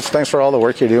 Wonderful. Thanks for all the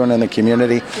work you're doing in the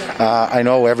community. I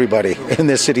know everybody in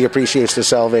this city appreciates the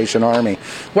Salvation Army.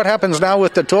 What happens now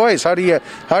with the toys? How do you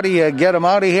get them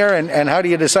out of here, and how do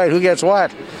you decide who gets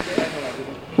what?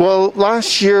 Well,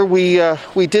 last year we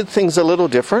did things a little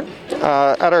different.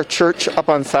 At our church up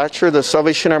on Thatcher, the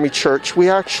Salvation Army Church, we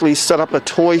actually set up a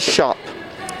toy shop.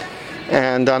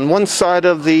 And on one side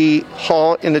of the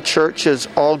hall in the church is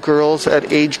all girls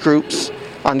at age groups.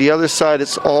 On the other side,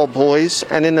 it's all boys.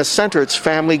 And in the center, it's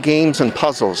family games and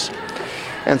puzzles.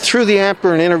 And through the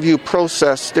Amper and interview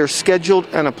process, they're scheduled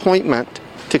an appointment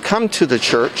to come to the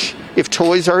church if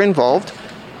toys are involved.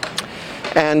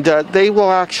 And they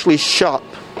will actually shop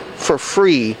for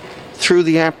free through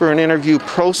the Amper and interview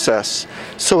process.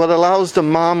 So it allows the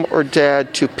mom or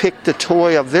dad to pick the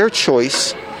toy of their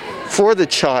choice for the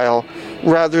child,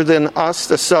 rather than us,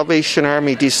 the Salvation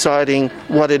Army, deciding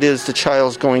what it is the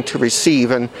child's going to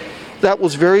receive. And that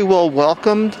was very well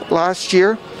welcomed last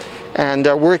year, and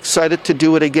we're excited to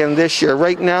do it again this year.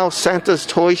 Right now, Santa's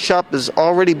Toy Shop is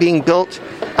already being built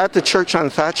at the church on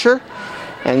Thatcher,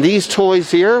 and these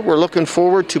toys here, we're looking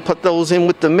forward to put those in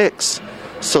with the mix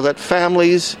so that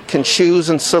families can choose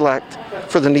and select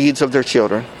for the needs of their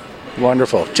children.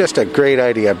 Wonderful. Just a great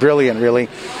idea. Brilliant, really.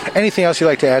 Anything else you'd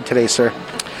like to add today, sir?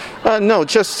 No,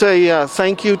 just say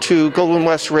thank you to Golden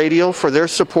West Radio for their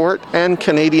support and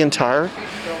Canadian Tire.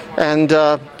 And,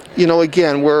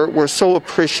 again, we're so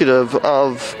appreciative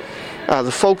of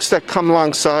the folks that come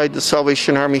alongside the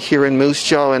Salvation Army here in Moose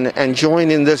Jaw and join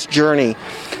in this journey.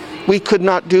 We could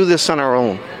not do this on our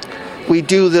own. We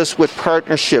do this with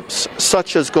partnerships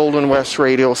such as Golden West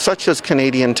Radio, such as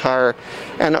Canadian Tire,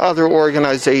 and other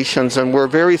organizations. And we're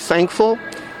very thankful,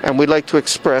 and we'd like to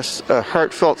express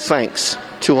heartfelt thanks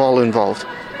to all involved.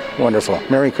 Wonderful.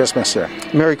 Merry Christmas, sir.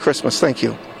 Merry Christmas. Thank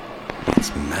you.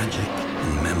 It's magic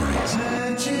and memories,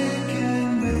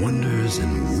 and wonders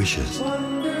and wishes.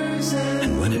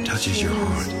 And when it touches your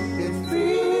heart, it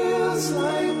feels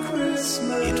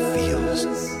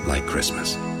like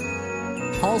Christmas.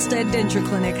 Halstead Denture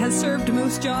Clinic has served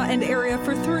Moose Jaw and area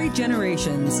for 3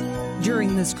 generations.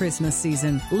 During this Christmas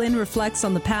season, Lynn reflects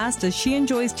on the past as she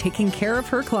enjoys taking care of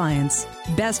her clients.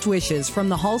 Best wishes from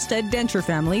the Halstead Denture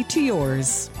family to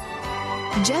yours.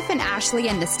 Jeff and Ashley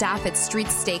and the staff at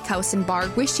Streets Steakhouse and Bar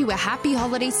wish you a happy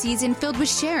holiday season filled with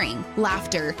sharing,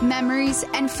 laughter, memories,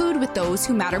 and food with those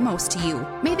who matter most to you.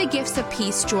 May the gifts of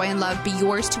peace, joy, and love be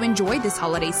yours to enjoy this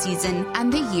holiday season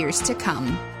and the years to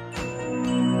come.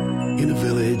 In a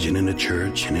village and in a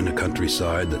church and in a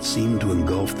countryside that seemed to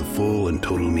engulf the full and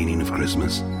total meaning of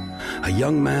Christmas, a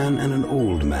young man and an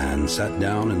old man sat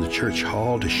down in the church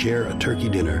hall to share a turkey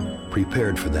dinner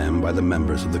prepared for them by the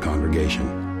members of the congregation.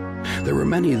 There were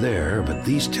many there, but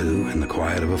these two, in the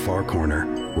quiet of a far corner,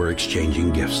 were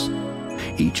exchanging gifts.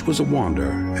 Each was a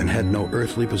wanderer and had no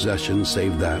earthly possession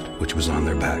save that which was on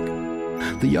their back.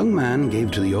 The young man gave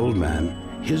to the old man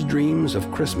his dreams of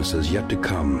Christmases yet to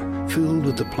come, filled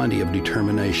with the plenty of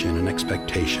determination and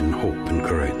expectation, hope and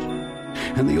courage.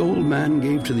 And the old man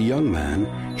gave to the young man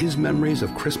his memories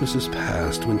of Christmases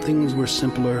past, when things were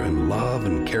simpler and love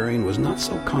and caring was not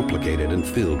so complicated and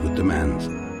filled with demands.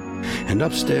 And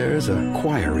upstairs a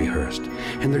choir rehearsed,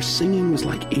 and their singing was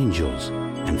like angels,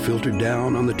 and filtered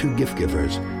down on the two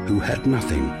gift-givers who had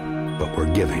nothing but were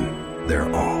giving their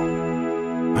all.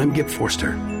 I'm Gip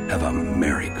Forster. Have a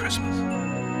Merry Christmas.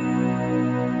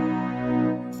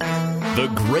 The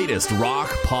greatest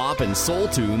rock, pop, and soul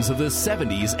tunes of the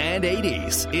 70s and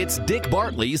 80s. It's Dick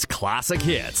Bartley's Classic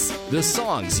Hits. The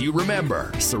songs you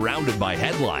remember, surrounded by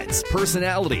headlines,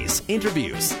 personalities,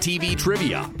 interviews, TV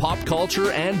trivia, pop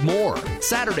culture, and more.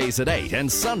 Saturdays at 8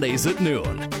 and Sundays at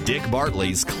noon. Dick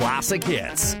Bartley's Classic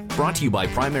Hits. Brought to you by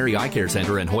Primary Eye Care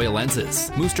Center and Hoya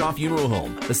Lenses, Moose Jaw Funeral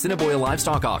Home, the Assiniboia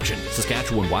Livestock Auction,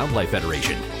 Saskatchewan Wildlife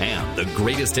Federation, and the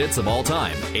greatest hits of all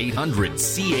time, 800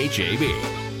 CHAB.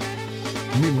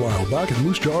 Meanwhile, back at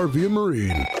Moose Jaw RV and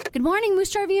Marine. Good morning,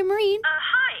 Moose Jaw RV and Marine.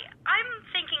 Hi. I'm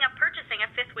thinking of purchasing a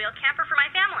fifth-wheel camper for my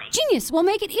family. Genius. We'll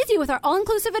make it easy with our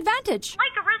all-inclusive advantage.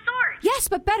 Like a resort. Yes,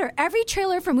 but better. Every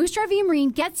trailer from Moose Jaw RV and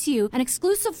Marine gets you an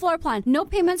exclusive floor plan, no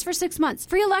payments for 6 months,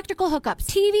 free electrical hookups,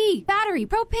 TV, battery,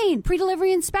 propane,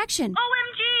 pre-delivery inspection.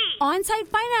 OMG! On-site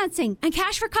financing, and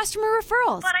cash for customer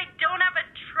referrals. But I don't have a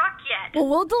truck yet. Well,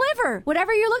 we'll deliver.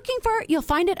 Whatever you're looking for, you'll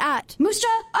find it at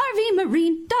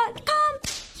moosejawrvmarine.com.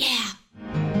 Yeah.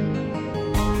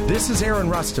 This is Aaron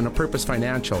Rustin of Purpose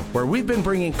Financial, where we've been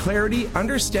bringing clarity,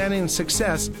 understanding, and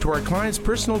success to our clients'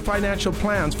 personal financial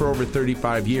plans for over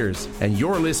 35 years. And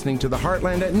you're listening to the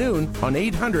Heartland at Noon on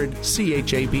 800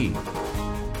 CHAB.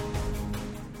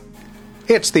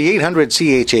 It's the 800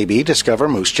 CHAB Discover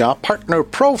Moose Jaw Partner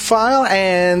Profile,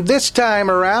 and this time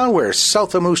around we're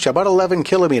south of Moose Jaw, about 11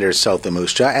 kilometers south of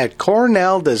Moose Jaw, at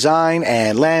Cornell Design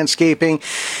and Landscaping.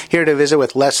 Here to visit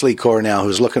with Leslie Cornell,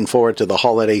 who's looking forward to the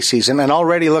holiday season and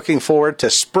already looking forward to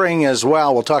spring as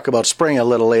well. We'll talk about spring a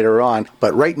little later on,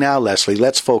 but right now, Leslie,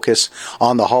 let's focus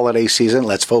on the holiday season.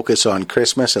 Let's focus on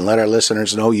Christmas and let our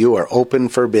listeners know you are open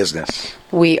for business.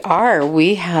 We are.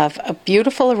 We have a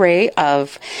beautiful array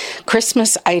of Christmas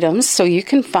items, so you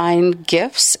can find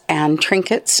gifts and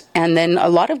trinkets and then a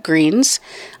lot of greens.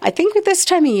 I think at this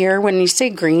time of year, when you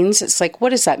say greens, it's like, what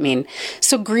does that mean?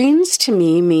 So greens to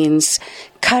me means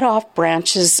cut off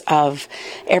branches of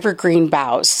evergreen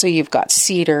boughs. So you've got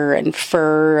cedar and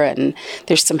fir and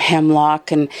there's some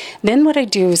hemlock. And then what I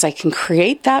do is I can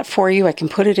create that for you. I can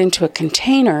put it into a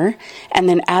container and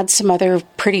then add some other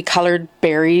pretty colored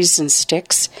berries and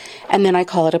sticks. And then I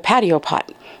call it a patio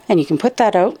pot. And you can put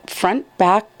that out front,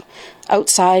 back,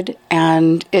 outside,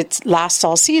 and it lasts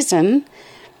all season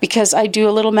because I do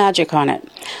a little magic on it.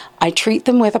 I treat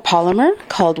them with a polymer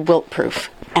called wilt-proof.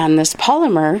 And this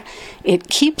polymer, it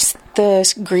keeps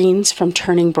the greens from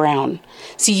turning brown.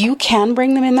 So you can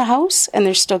bring them in the house and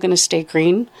they're still going to stay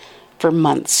green for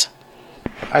months.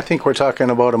 I think we're talking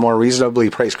about a more reasonably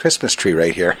priced Christmas tree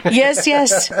right here. Yes,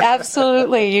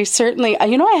 absolutely. You certainly, I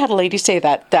had a lady say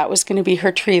that was going to be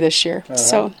her tree this year. Uh-huh.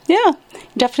 So, yeah,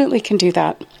 definitely can do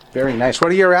that. Very nice.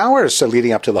 What are your hours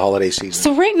leading up to the holiday season?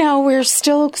 So right now we're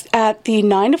still at the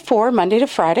 9 to 4, Monday to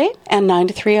Friday, and 9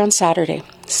 to 3 on Saturday.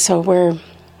 So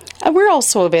we're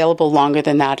also available longer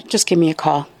than that. Just give me a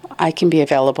call. I can be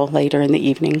available later in the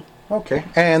evening. Okay.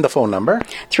 And the phone number?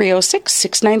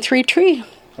 306-693-TREE.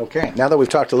 Okay, now that we've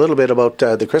talked a little bit about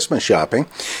the Christmas shopping,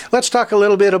 let's talk a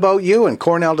little bit about you and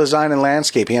Cornell Design and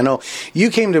Landscaping. I know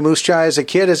you came to Moose Jaw as a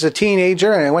kid, as a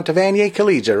teenager, and went to Vanier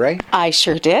Collegiate, right? I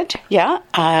sure did, yeah.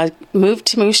 I moved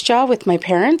to Moose Jaw with my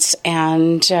parents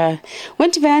and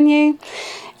went to Vanier.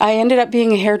 I ended up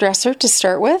being a hairdresser to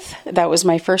start with. That was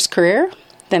my first career.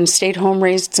 Then stayed home,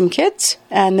 raised some kids,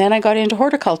 and then I got into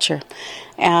horticulture.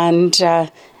 And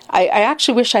I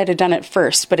actually wish I had done it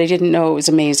first, but I didn't know it was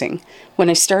amazing. When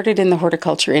I started in the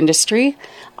horticulture industry,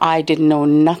 I didn't know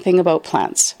nothing about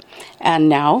plants. And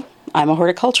now I'm a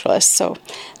horticulturalist, so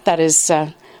that is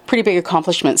a pretty big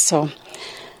accomplishment.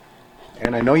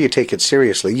 And I know you take it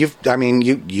seriously.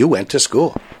 You went to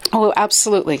school. Oh,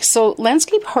 absolutely. So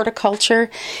landscape horticulture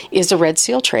is a red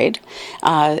seal trade.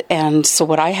 And so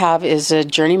what I have is a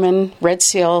journeyman red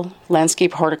seal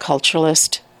landscape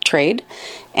horticulturalist trade.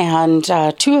 And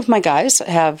two of my guys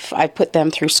I put them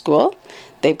through school.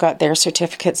 They've got their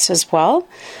certificates as well.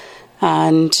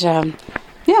 And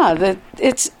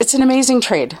it's an amazing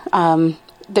trade.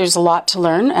 There's a lot to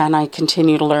learn, and I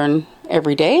continue to learn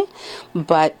every day.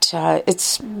 But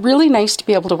it's really nice to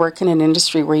be able to work in an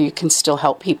industry where you can still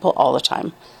help people all the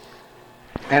time.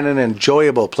 And an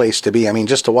enjoyable place to be. I mean,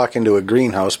 just to walk into a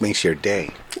greenhouse makes your day.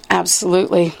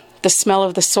 Absolutely. The smell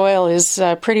of the soil is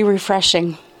pretty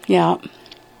refreshing. Yeah.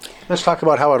 Let's talk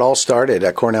about how it all started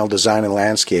at Cornell Design and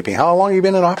Landscaping. How long have you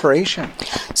been in operation?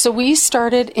 So we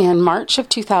started in March of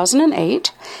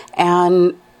 2008,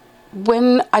 and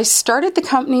when I started the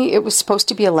company, it was supposed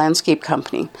to be a landscape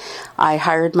company. I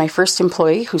hired my first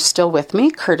employee, who's still with me,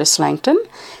 Curtis Langton,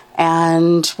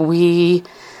 and we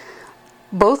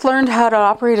both learned how to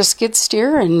operate a skid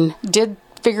steer and did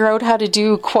figure out how to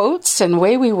do quotes, and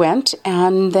away we went.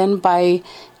 And then by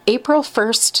April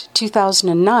 1st,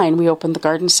 2009, we opened the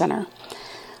garden center.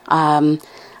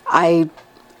 I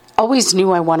always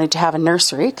knew I wanted to have a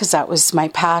nursery because that was my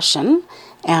passion.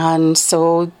 And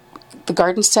so the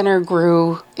garden center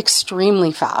grew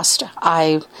extremely fast.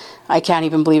 I can't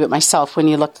even believe it myself when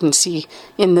you look and see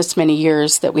in this many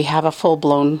years that we have a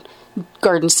full-blown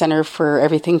garden center for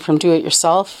everything from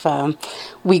do-it-yourself.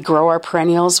 We grow our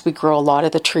perennials. We grow a lot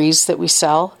of the trees that we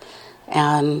sell.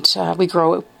 And we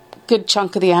grow good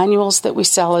chunk of the annuals that we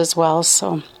sell as well.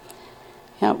 So,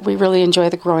 yeah, we really enjoy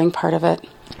the growing part of it.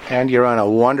 And you're on a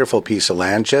wonderful piece of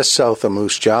land just south of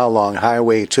Moose Jaw along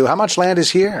Highway 2. How much land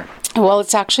is here? Well,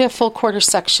 it's actually a full quarter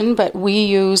section, but we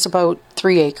use about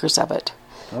 3 acres of it.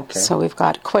 Okay. So we've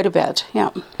got quite a bit, yeah.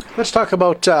 Let's talk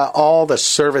about all the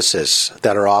services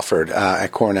that are offered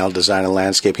at Cornell Design and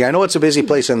Landscaping. I know it's a busy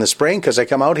place in the spring because I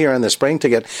come out here in the spring to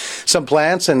get some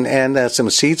plants and some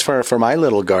seeds for my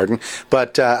little garden.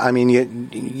 But, I mean,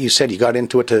 you said you got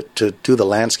into it to do the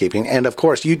landscaping, and, of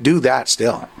course, you do that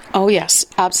still. Oh, yes,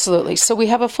 absolutely. So we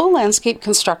have a full landscape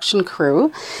construction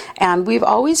crew, and we've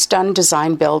always done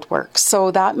design build work. So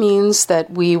that means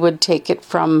that we would take it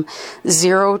from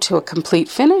zero to a complete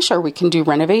finish, or we can do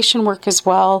renovation work as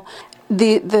well.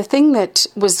 The thing that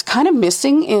was kind of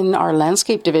missing in our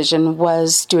landscape division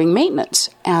was doing maintenance,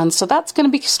 and so that's going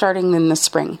to be starting in the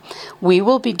spring. We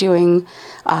will be doing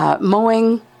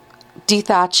mowing,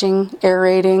 dethatching,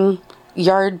 aerating,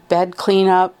 yard bed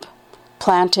cleanup,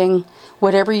 planting,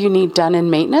 whatever you need done in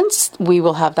maintenance, we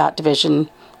will have that division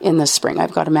in the spring.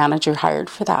 I've got a manager hired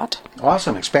for that.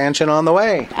 Awesome. Expansion on the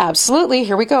way. Absolutely.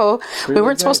 Here we go. We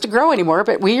weren't supposed to grow anymore,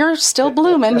 but we are still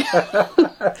blooming.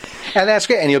 And that's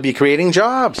great. And you'll be creating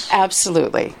jobs.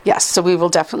 Absolutely. Yes. So we will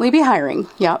definitely be hiring.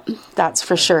 Yeah, that's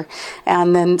for sure.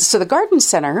 And then, so the garden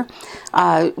center,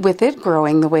 with it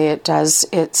growing the way it does,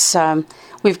 it's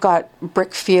we've got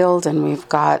brick field and we've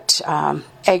got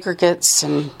aggregates,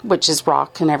 and which is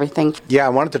rock and everything. Yeah, I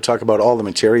wanted to talk about all the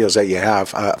materials that you have,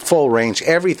 full range,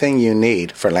 everything you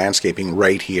need for landscaping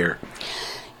right here.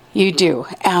 You do.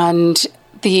 And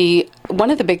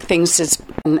one of the big things is,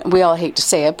 and we all hate to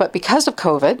say it, but because of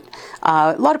COVID,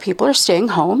 a lot of people are staying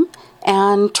home,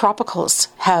 and tropicals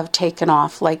have taken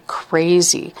off like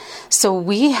crazy. So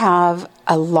we have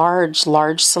a large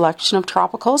selection of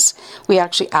tropicals. We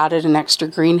actually added an extra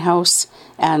greenhouse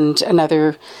and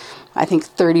another, I think,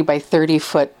 30 by 30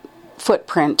 foot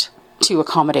footprint to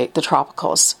accommodate the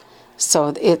tropicals.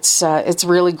 So it's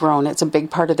really grown. It's a big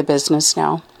part of the business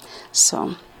now.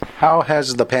 So, how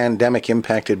has the pandemic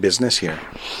impacted business here?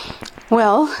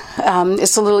 Well,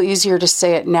 it's a little easier to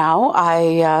say it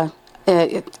now.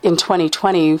 In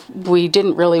 2020, we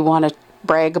didn't really want to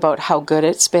brag about how good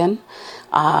it's been.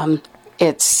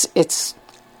 It's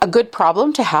a good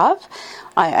problem to have.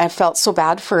 I felt so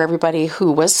bad for everybody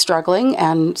who was struggling,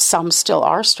 and some still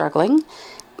are struggling.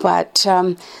 But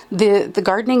the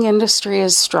gardening industry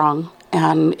is strong,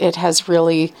 and it has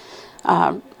really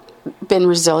been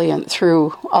resilient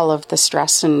through all of the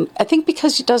stress. And I think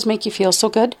because it does make you feel so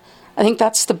good, I think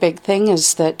that's the big thing,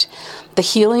 is that the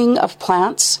healing of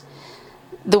plants,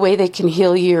 the way they can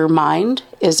heal your mind,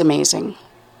 is amazing.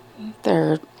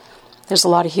 There's a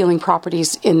lot of healing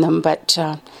properties in them, but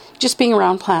just being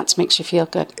around plants makes you feel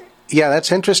good. Yeah,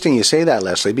 that's interesting you say that,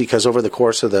 Leslie, because over the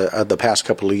course of the past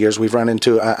couple of years, we've run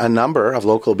into a number of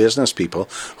local business people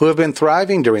who have been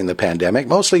thriving during the pandemic,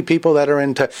 mostly people that are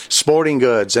into sporting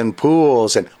goods and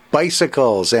pools and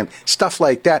bicycles and stuff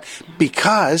like that,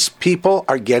 because people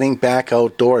are getting back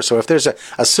outdoors. So if there's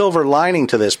a silver lining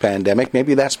to this pandemic,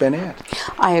 maybe that's been it.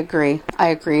 I agree.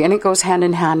 And it goes hand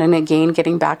in hand. And again,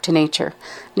 getting back to nature.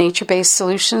 Nature-based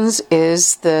solutions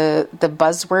is the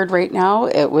buzzword right now.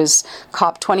 It was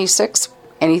COP26.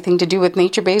 Anything to do with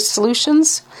nature-based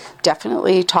solutions,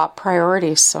 definitely top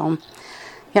priority. So,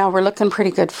 yeah, we're looking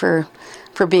pretty good for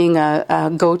being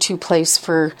a go-to place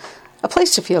for a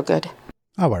place to feel good.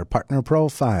 Our partner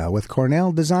profile with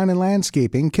Cornell Design and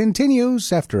Landscaping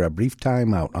continues after a brief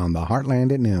time out on the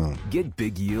Heartland at Noon. Get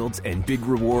big yields and big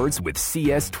rewards with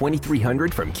CS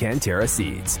 2300 from Canterra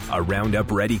Seeds, a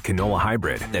Roundup-ready canola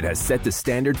hybrid that has set the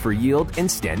standard for yield and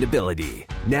standability.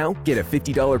 Now, get a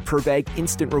 $50 per bag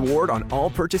instant reward on all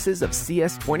purchases of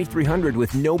CS 2300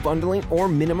 with no bundling or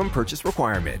minimum purchase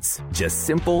requirements. Just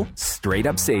simple,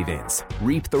 straight-up savings.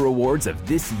 Reap the rewards of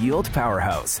this yield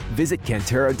powerhouse. Visit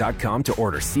Canterra.com to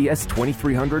order CS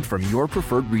 2300 from your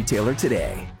preferred retailer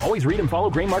today. Always read and follow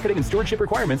grain marketing and stewardship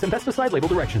requirements and pesticide label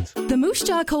directions. The Moose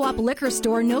Jaw Co-op Liquor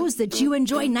Store knows that you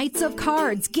enjoy nights of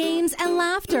cards, games, and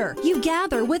laughter. You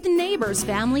gather with neighbors,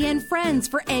 family, and friends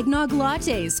for eggnog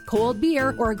lattes, cold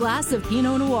beer, or a glass of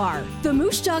Pinot Noir. The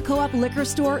Moose Jaw Co-op Liquor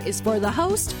Store is for the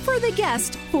host, for the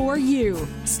guest, for you.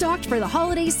 Stocked for the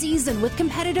holiday season with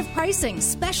competitive pricing,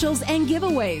 specials, and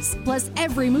giveaways. Plus,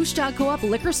 every Moose Jaw Co-op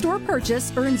Liquor Store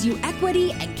purchase earns you equity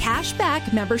and cash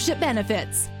back membership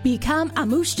benefits. Become a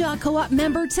Moose Jaw Co-op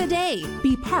member today.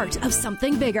 Be part of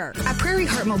something bigger. At Prairie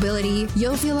Heart Mobility,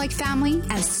 you'll feel like family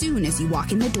as soon as you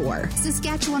walk in the door.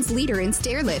 Saskatchewan's leader in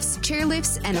stair lifts, chair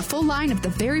lifts, and a full line of the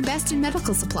very best in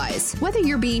medical supplies. Whether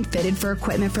you're being fitted for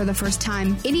equipment for the first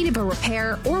time, in need of a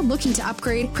repair, or looking to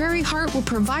upgrade, Prairie Heart will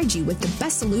provide you with the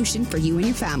best solution for you and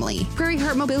your family. Prairie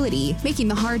Heart Mobility, making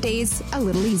the hard days a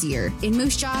little easier. In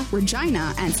Moose Jaw,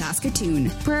 Regina, and Saskatoon.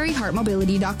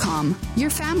 PrairieHeartMobility.com. Your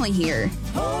family here.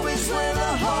 Home is where the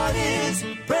heart is.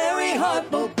 Prairie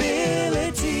Heart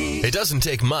Mobility. It doesn't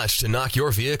take much to knock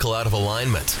your vehicle out of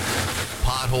alignment.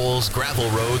 Potholes, gravel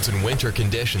roads, and winter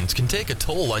conditions can take a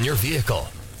toll on your vehicle.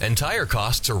 And tire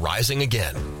costs are rising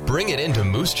again. Bring it into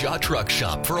Moose Jaw Truck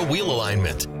Shop for a wheel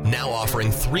alignment. Now offering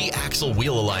 3-axle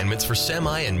wheel alignments for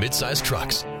semi and mid-sized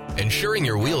trucks. Ensuring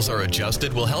your wheels are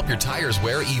adjusted will help your tires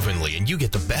wear evenly and you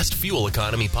get the best fuel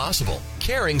economy possible.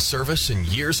 Caring service and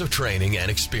years of training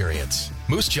and experience.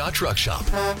 Moose Jaw Truck Shop.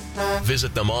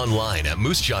 Visit them online at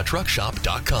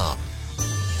moosejawtruckshop.com.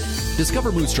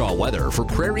 Discover Moose Jaw weather for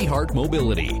Prairie Heart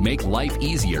Mobility. Make life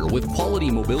easier with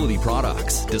quality mobility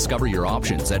products. Discover your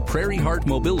options at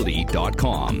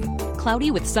prairieheartmobility.com.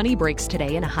 Cloudy with sunny breaks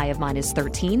today and a high of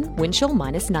 -13, wind chill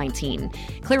 -19.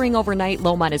 Clearing overnight,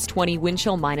 low -20, wind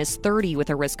chill -30 with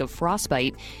a risk of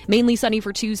frostbite. Mainly sunny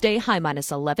for Tuesday, high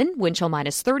 -11, wind chill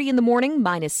 -30 in the morning,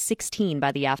 -16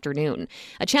 by the afternoon.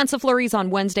 A chance of flurries on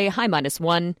Wednesday, high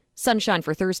 -1. Sunshine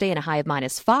for Thursday and a high of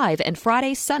 -5, and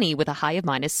Friday sunny with a high of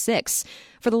 -6.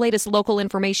 For the latest local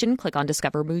information, click on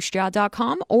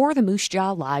discovermoosejaw.com or the Moose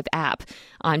Jaw Live app.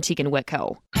 I'm Tegan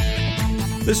Whitco.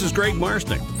 This is Greg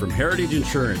Marsnick from Heritage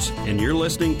Insurance, and you're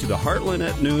listening to the Heartland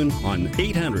at Noon on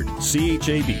 800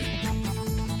 CHAB.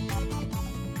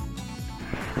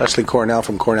 Leslie Cornell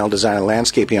from Cornell Design and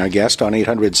Landscaping, our guest on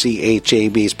 800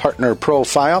 CHAB's Partner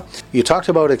Profile. You talked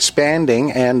about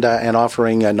expanding and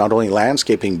offering not only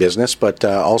landscaping business, but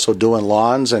also doing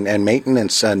lawns and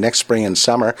maintenance next spring and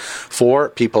summer for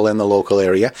people in the local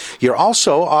area. You're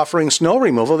also offering snow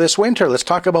removal this winter. Let's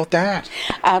talk about that.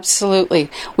 Absolutely.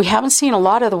 We haven't seen a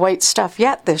lot of the white stuff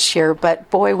yet this year,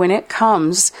 but boy, when it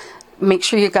comes, make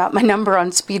sure you got my number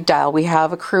on speed dial. We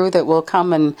have a crew that will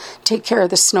come and take care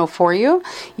of the snow for you.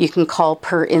 You can call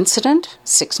per incident,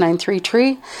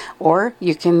 693-TREE, or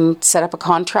you can set up a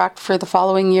contract for the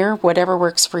following year, whatever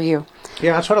works for you.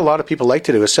 Yeah, that's what a lot of people like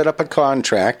to do, is set up a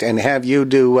contract and have you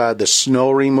do the snow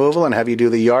removal and have you do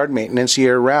the yard maintenance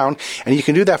year-round, and you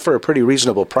can do that for a pretty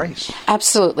reasonable price.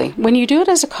 Absolutely. When you do it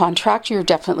as a contract, you're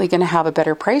definitely going to have a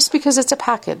better price because it's a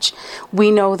package. We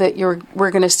know that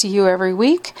we're going to see you every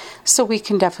week, so we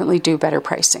can definitely do better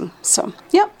pricing. So,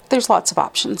 yep, there's lots of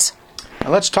options. Now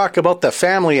let's talk about the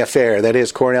family affair that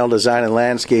is Cornell Design and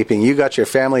Landscaping. You got your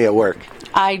family at work.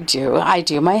 I do.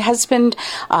 My husband,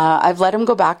 I've let him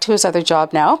go back to his other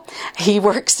job now. He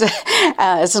works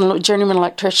as a journeyman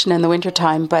electrician in the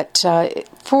wintertime, but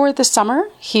for the summer,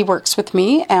 he works with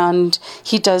me, and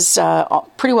he does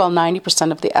pretty well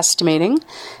 90% of the estimating.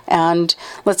 And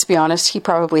let's be honest, he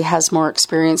probably has more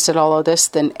experience at all of this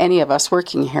than any of us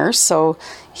working here, so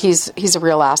he's a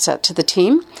real asset to the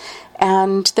team.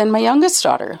 And then my youngest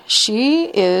daughter,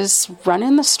 she is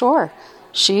running the store.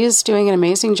 She is doing an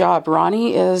amazing job.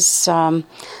 Ronnie is a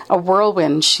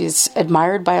whirlwind. She's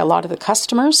admired by a lot of the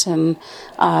customers, and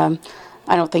I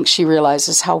don't think she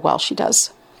realizes how well she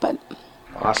does. But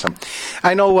awesome.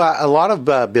 I know a lot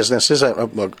of businesses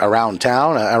around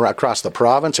town, across the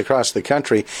province, across the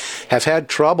country, have had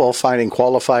trouble finding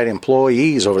qualified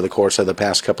employees over the course of the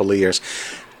past couple of years.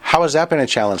 How has that been a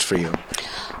challenge for you?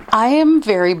 I am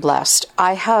very blessed.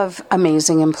 I have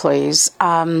amazing employees.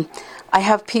 I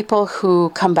have people who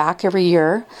come back every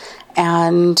year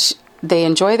and they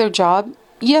enjoy their job.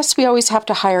 Yes, we always have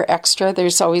to hire extra.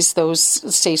 There's always those,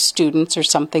 say, students or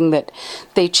something that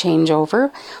they change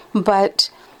over. But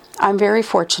I'm very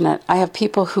fortunate. I have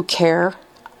people who care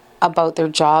about their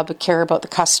job, care about the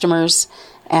customers,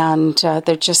 and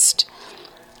they're just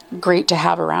great to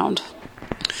have around.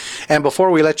 And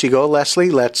before we let you go,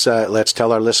 Leslie, let's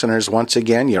tell our listeners once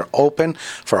again, you're open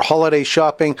for holiday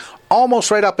shopping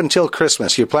almost right up until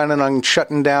Christmas. You're planning on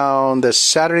shutting down this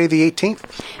Saturday the 18th?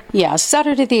 Yeah,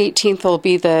 Saturday the 18th will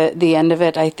be the end of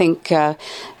it. I think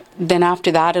then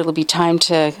after that, it'll be time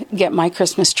to get my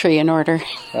Christmas tree in order.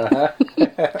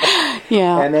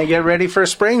 Yeah. And then get ready for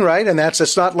spring, right? And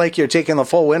it's not like you're taking the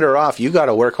full winter off. You got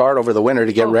to work hard over the winter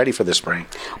to get ready for the spring.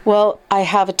 Well, I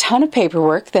have a ton of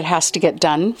paperwork that has to get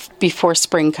done before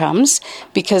spring comes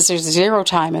because there's zero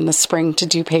time in the spring to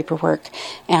do paperwork.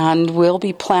 And we'll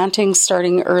be planting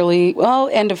starting early,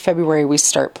 end of February we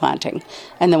start planting.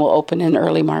 And then we'll open in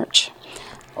early March.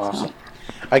 Awesome. So.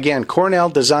 Again, Cornell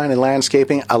Design and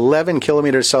Landscaping, 11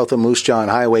 kilometers south of Moose Jaw on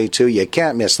Highway 2. You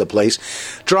can't miss the place.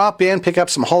 Drop in, pick up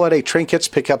some holiday trinkets,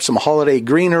 pick up some holiday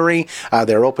greenery.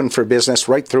 They're open for business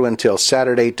right through until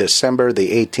Saturday, December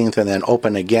the 18th, and then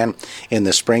open again in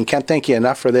the spring. Can't thank you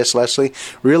enough for this, Leslie.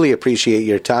 Really appreciate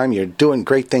your time. You're doing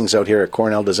great things out here at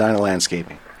Cornell Design and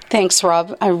Landscaping. Thanks,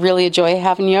 Rob. I really enjoy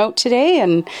having you out today,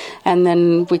 and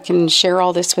then we can share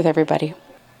all this with everybody.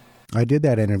 I did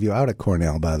that interview out at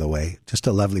Cornell, by the way. Just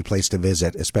a lovely place to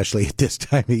visit, especially at this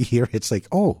time of year. It's like,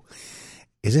 oh,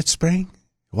 is it spring?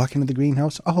 Walk into the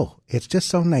greenhouse. Oh, it's just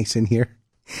so nice in here.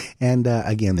 And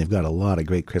again, they've got a lot of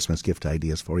great Christmas gift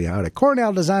ideas for you out at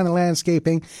Cornell Design and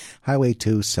Landscaping, Highway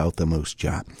 2, south of Moose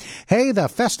Jaw. Hey, the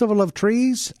Festival of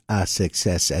Trees, a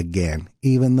success again.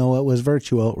 Even though it was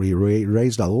virtual, we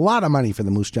raised a lot of money for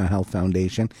the Moose Jaw Health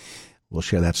Foundation. We'll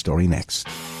share that story next.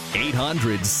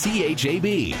 800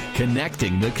 CHAB,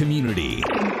 connecting the community.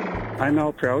 I'm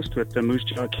Al Proust with the Moose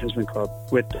Jaw Kinsman Club.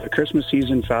 With the Christmas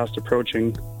season fast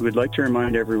approaching, we would like to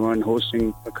remind everyone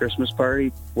hosting a Christmas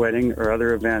party, wedding, or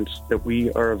other events that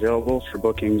we are available for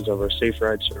bookings of our Safe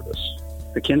Ride service.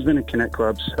 The Kinsman and Connect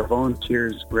Clubs have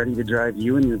volunteers ready to drive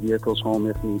you and your vehicles home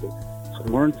if needed. For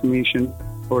more information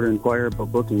or to inquire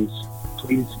about bookings,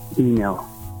 please email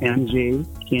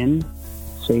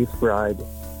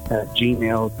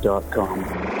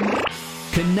mjkinsaferide@gmail.com.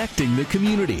 Connecting the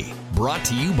community. Brought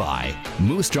to you by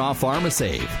Moose Jaw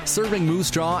PharmaSave, serving Moose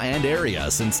Jaw and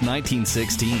area since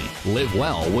 1916. Live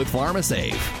well with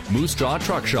PharmaSave. Moose Jaw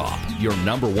Truck Shop, your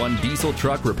 #1 diesel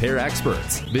truck repair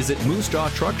experts. Visit Moose Jaw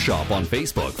Truck Shop on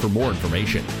Facebook for more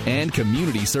information. And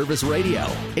Community Service Radio,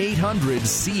 800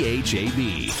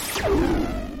 CHAB.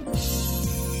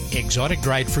 Exotic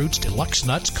dried fruits, deluxe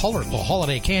nuts, colorful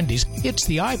holiday candies. It's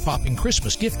the eye-popping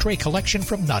Christmas gift tray collection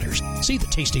from Nutters. See the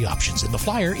tasty options in the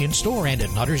flyer, in-store, and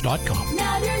at Nutters.com.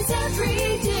 Nutters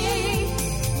every day.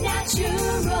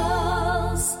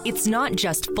 Naturals. It's not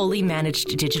just fully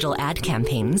managed digital ad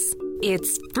campaigns.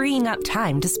 It's freeing up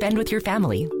time to spend with your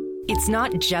family. It's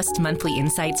not just monthly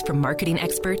insights from marketing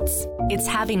experts. It's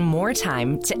having more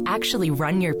time to actually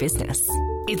run your business.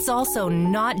 It's also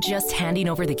not just handing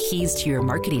over the keys to your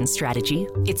marketing strategy.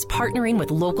 It's partnering with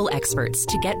local experts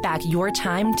to get back your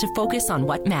time to focus on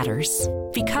what matters.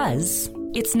 Because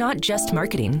it's not just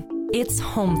marketing, it's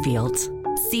Homefield.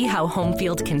 See how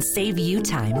Homefield can save you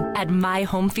time at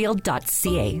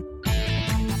myhomefield.ca.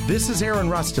 This is Aaron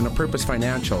Rustin of Purpose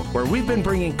Financial, where we've been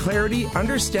bringing clarity,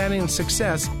 understanding, and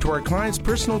success to our clients'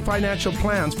 personal financial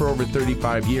plans for over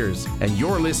 35 years. And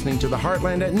you're listening to the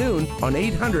Heartland at Noon on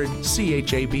 800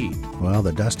 CHAB. Well,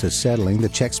 the dust is settling, the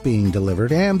checks being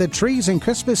delivered, and the trees and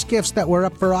Christmas gifts that were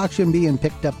up for auction being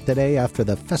picked up today after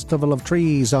the Festival of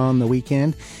Trees on the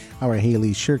weekend. Our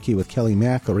Haley Shirky with Kelly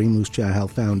McElry, Moose Jaw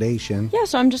Health Foundation. Yeah,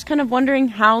 so I'm just kind of wondering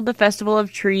how the Festival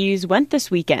of Trees went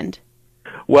this weekend.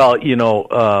 Well,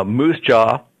 Moose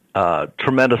Jaw,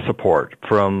 tremendous support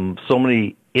from so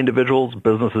many individuals,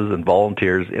 businesses, and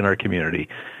volunteers in our community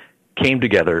came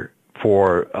together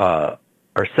for our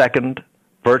second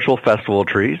virtual Festival of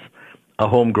Trees, a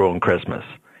homegrown Christmas.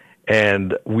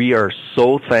 And we are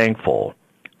so thankful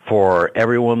for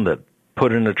everyone that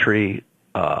put in a tree,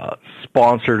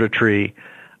 sponsored a tree,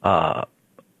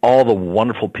 all the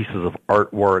wonderful pieces of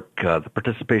artwork, the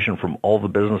participation from all the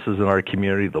businesses in our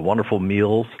community, the wonderful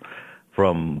meals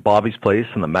from Bobby's Place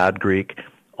and the Mad Greek.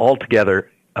 All together,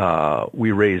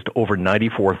 we raised over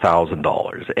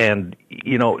 $94,000. And,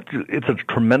 it's a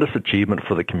tremendous achievement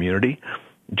for the community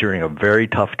during a very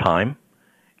tough time.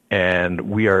 And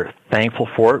we are thankful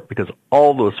for it because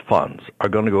all those funds are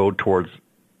going to go towards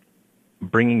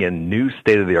bringing in new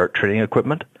state-of-the-art training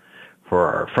equipment for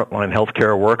our frontline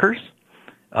healthcare workers,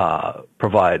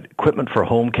 provide equipment for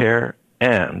home care,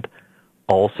 and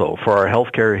also for our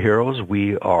healthcare heroes,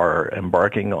 we are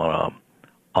embarking on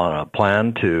a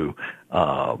plan to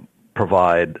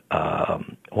provide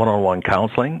one-on-one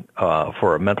counseling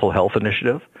for a mental health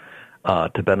initiative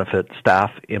to benefit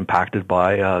staff impacted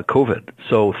by COVID.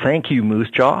 So thank you,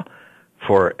 Moose Jaw,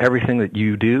 for everything that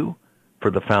you do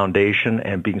for the foundation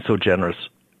and being so generous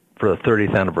for the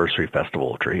 30th anniversary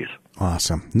Festival of Trees.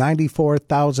 Awesome.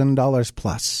 $94,000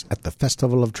 plus at the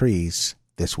Festival of Trees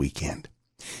this weekend.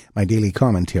 My daily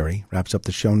commentary wraps up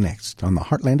the show next on the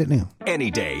Heartland at Noon.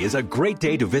 Any day is a great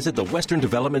day to visit the Western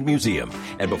Development Museum.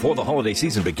 And before the holiday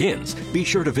season begins, be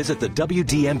sure to visit the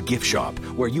WDM Gift Shop,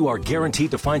 where you are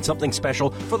guaranteed to find something special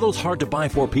for those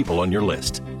hard-to-buy-for people on your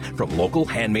list. From local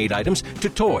handmade items to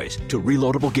toys to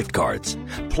reloadable gift cards.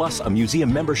 Plus, a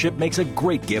museum membership makes a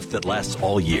great gift that lasts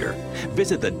all year.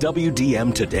 Visit the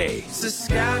WDM today.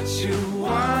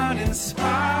 Saskatchewan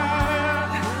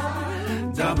inspired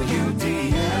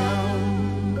WDM.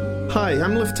 Hi,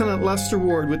 I'm Lieutenant Lester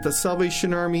Ward with the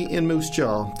Salvation Army in Moose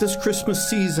Jaw. This Christmas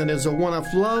season is a one of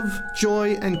love,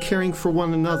 joy, and caring for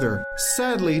one another.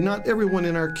 Sadly, not everyone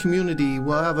in our community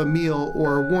will have a meal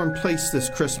or a warm place this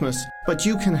Christmas, but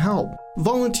you can help.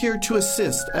 Volunteer to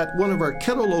assist at one of our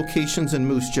kettle locations in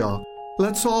Moose Jaw.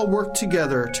 Let's all work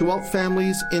together to help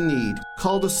families in need.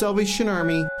 Call the Salvation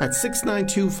Army at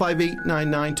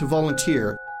 692-5899 to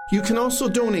volunteer. You can also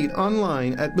donate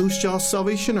online at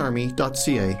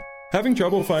moosejawsalvationarmy.ca. Having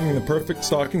trouble finding the perfect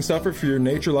stocking stuffer for your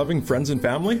nature-loving friends and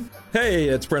family? Hey,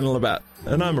 it's Brendan Labatt,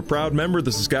 and I'm a proud member of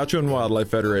the Saskatchewan Wildlife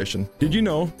Federation. Did you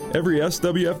know every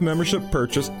SWF membership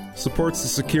purchased supports the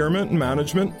securement and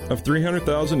management of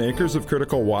 300,000 acres of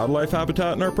critical wildlife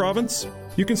habitat in our province?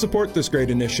 You can support this great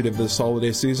initiative this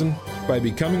holiday season by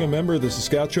becoming a member of the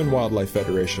Saskatchewan Wildlife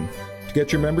Federation. To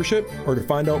get your membership or to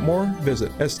find out more,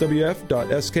 visit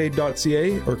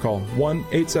swf.sk.ca or call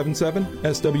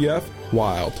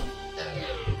 1-877-SWF-WILD.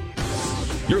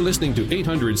 You're listening to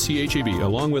 800 CHAB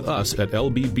along with us at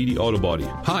LBBD Auto Body.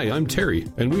 Hi, I'm Terry,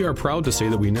 and we are proud to say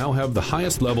that we now have the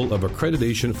highest level of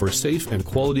accreditation for safe and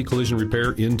quality collision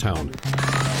repair in town.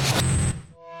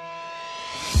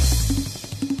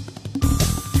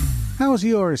 How's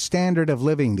your standard of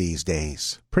living these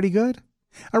days? Pretty good?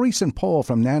 A recent poll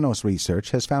from Nanos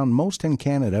Research has found most in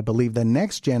Canada believe the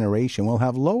next generation will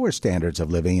have lower standards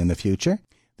of living in the future.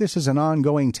 This is an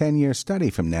ongoing 10-year study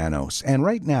from Nanos, and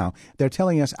right now they're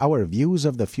telling us our views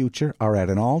of the future are at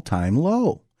an all-time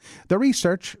low. The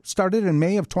research, started in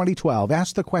May of 2012,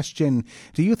 asked the question,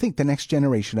 do you think the next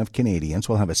generation of Canadians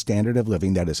will have a standard of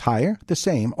living that is higher, the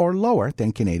same, or lower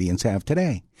than Canadians have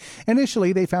today?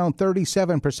 Initially, they found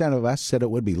 37% of us said it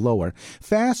would be lower.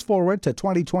 Fast forward to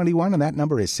 2021, and that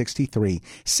number is 63.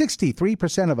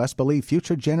 63% of us believe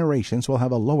future generations will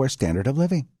have a lower standard of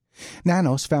living.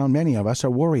 Nanos found many of us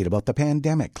are worried about the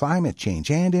pandemic, climate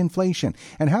change, and inflation,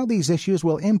 and how these issues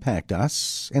will impact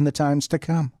us in the times to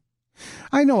come.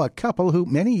 I know a couple who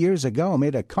many years ago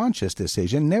made a conscious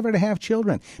decision never to have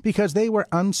children because they were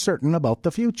uncertain about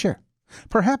the future.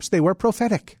 Perhaps they were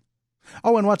prophetic.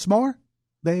 Oh, and what's more,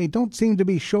 they don't seem to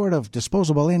be short of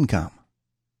disposable income.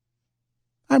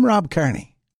 I'm Rob Kearney.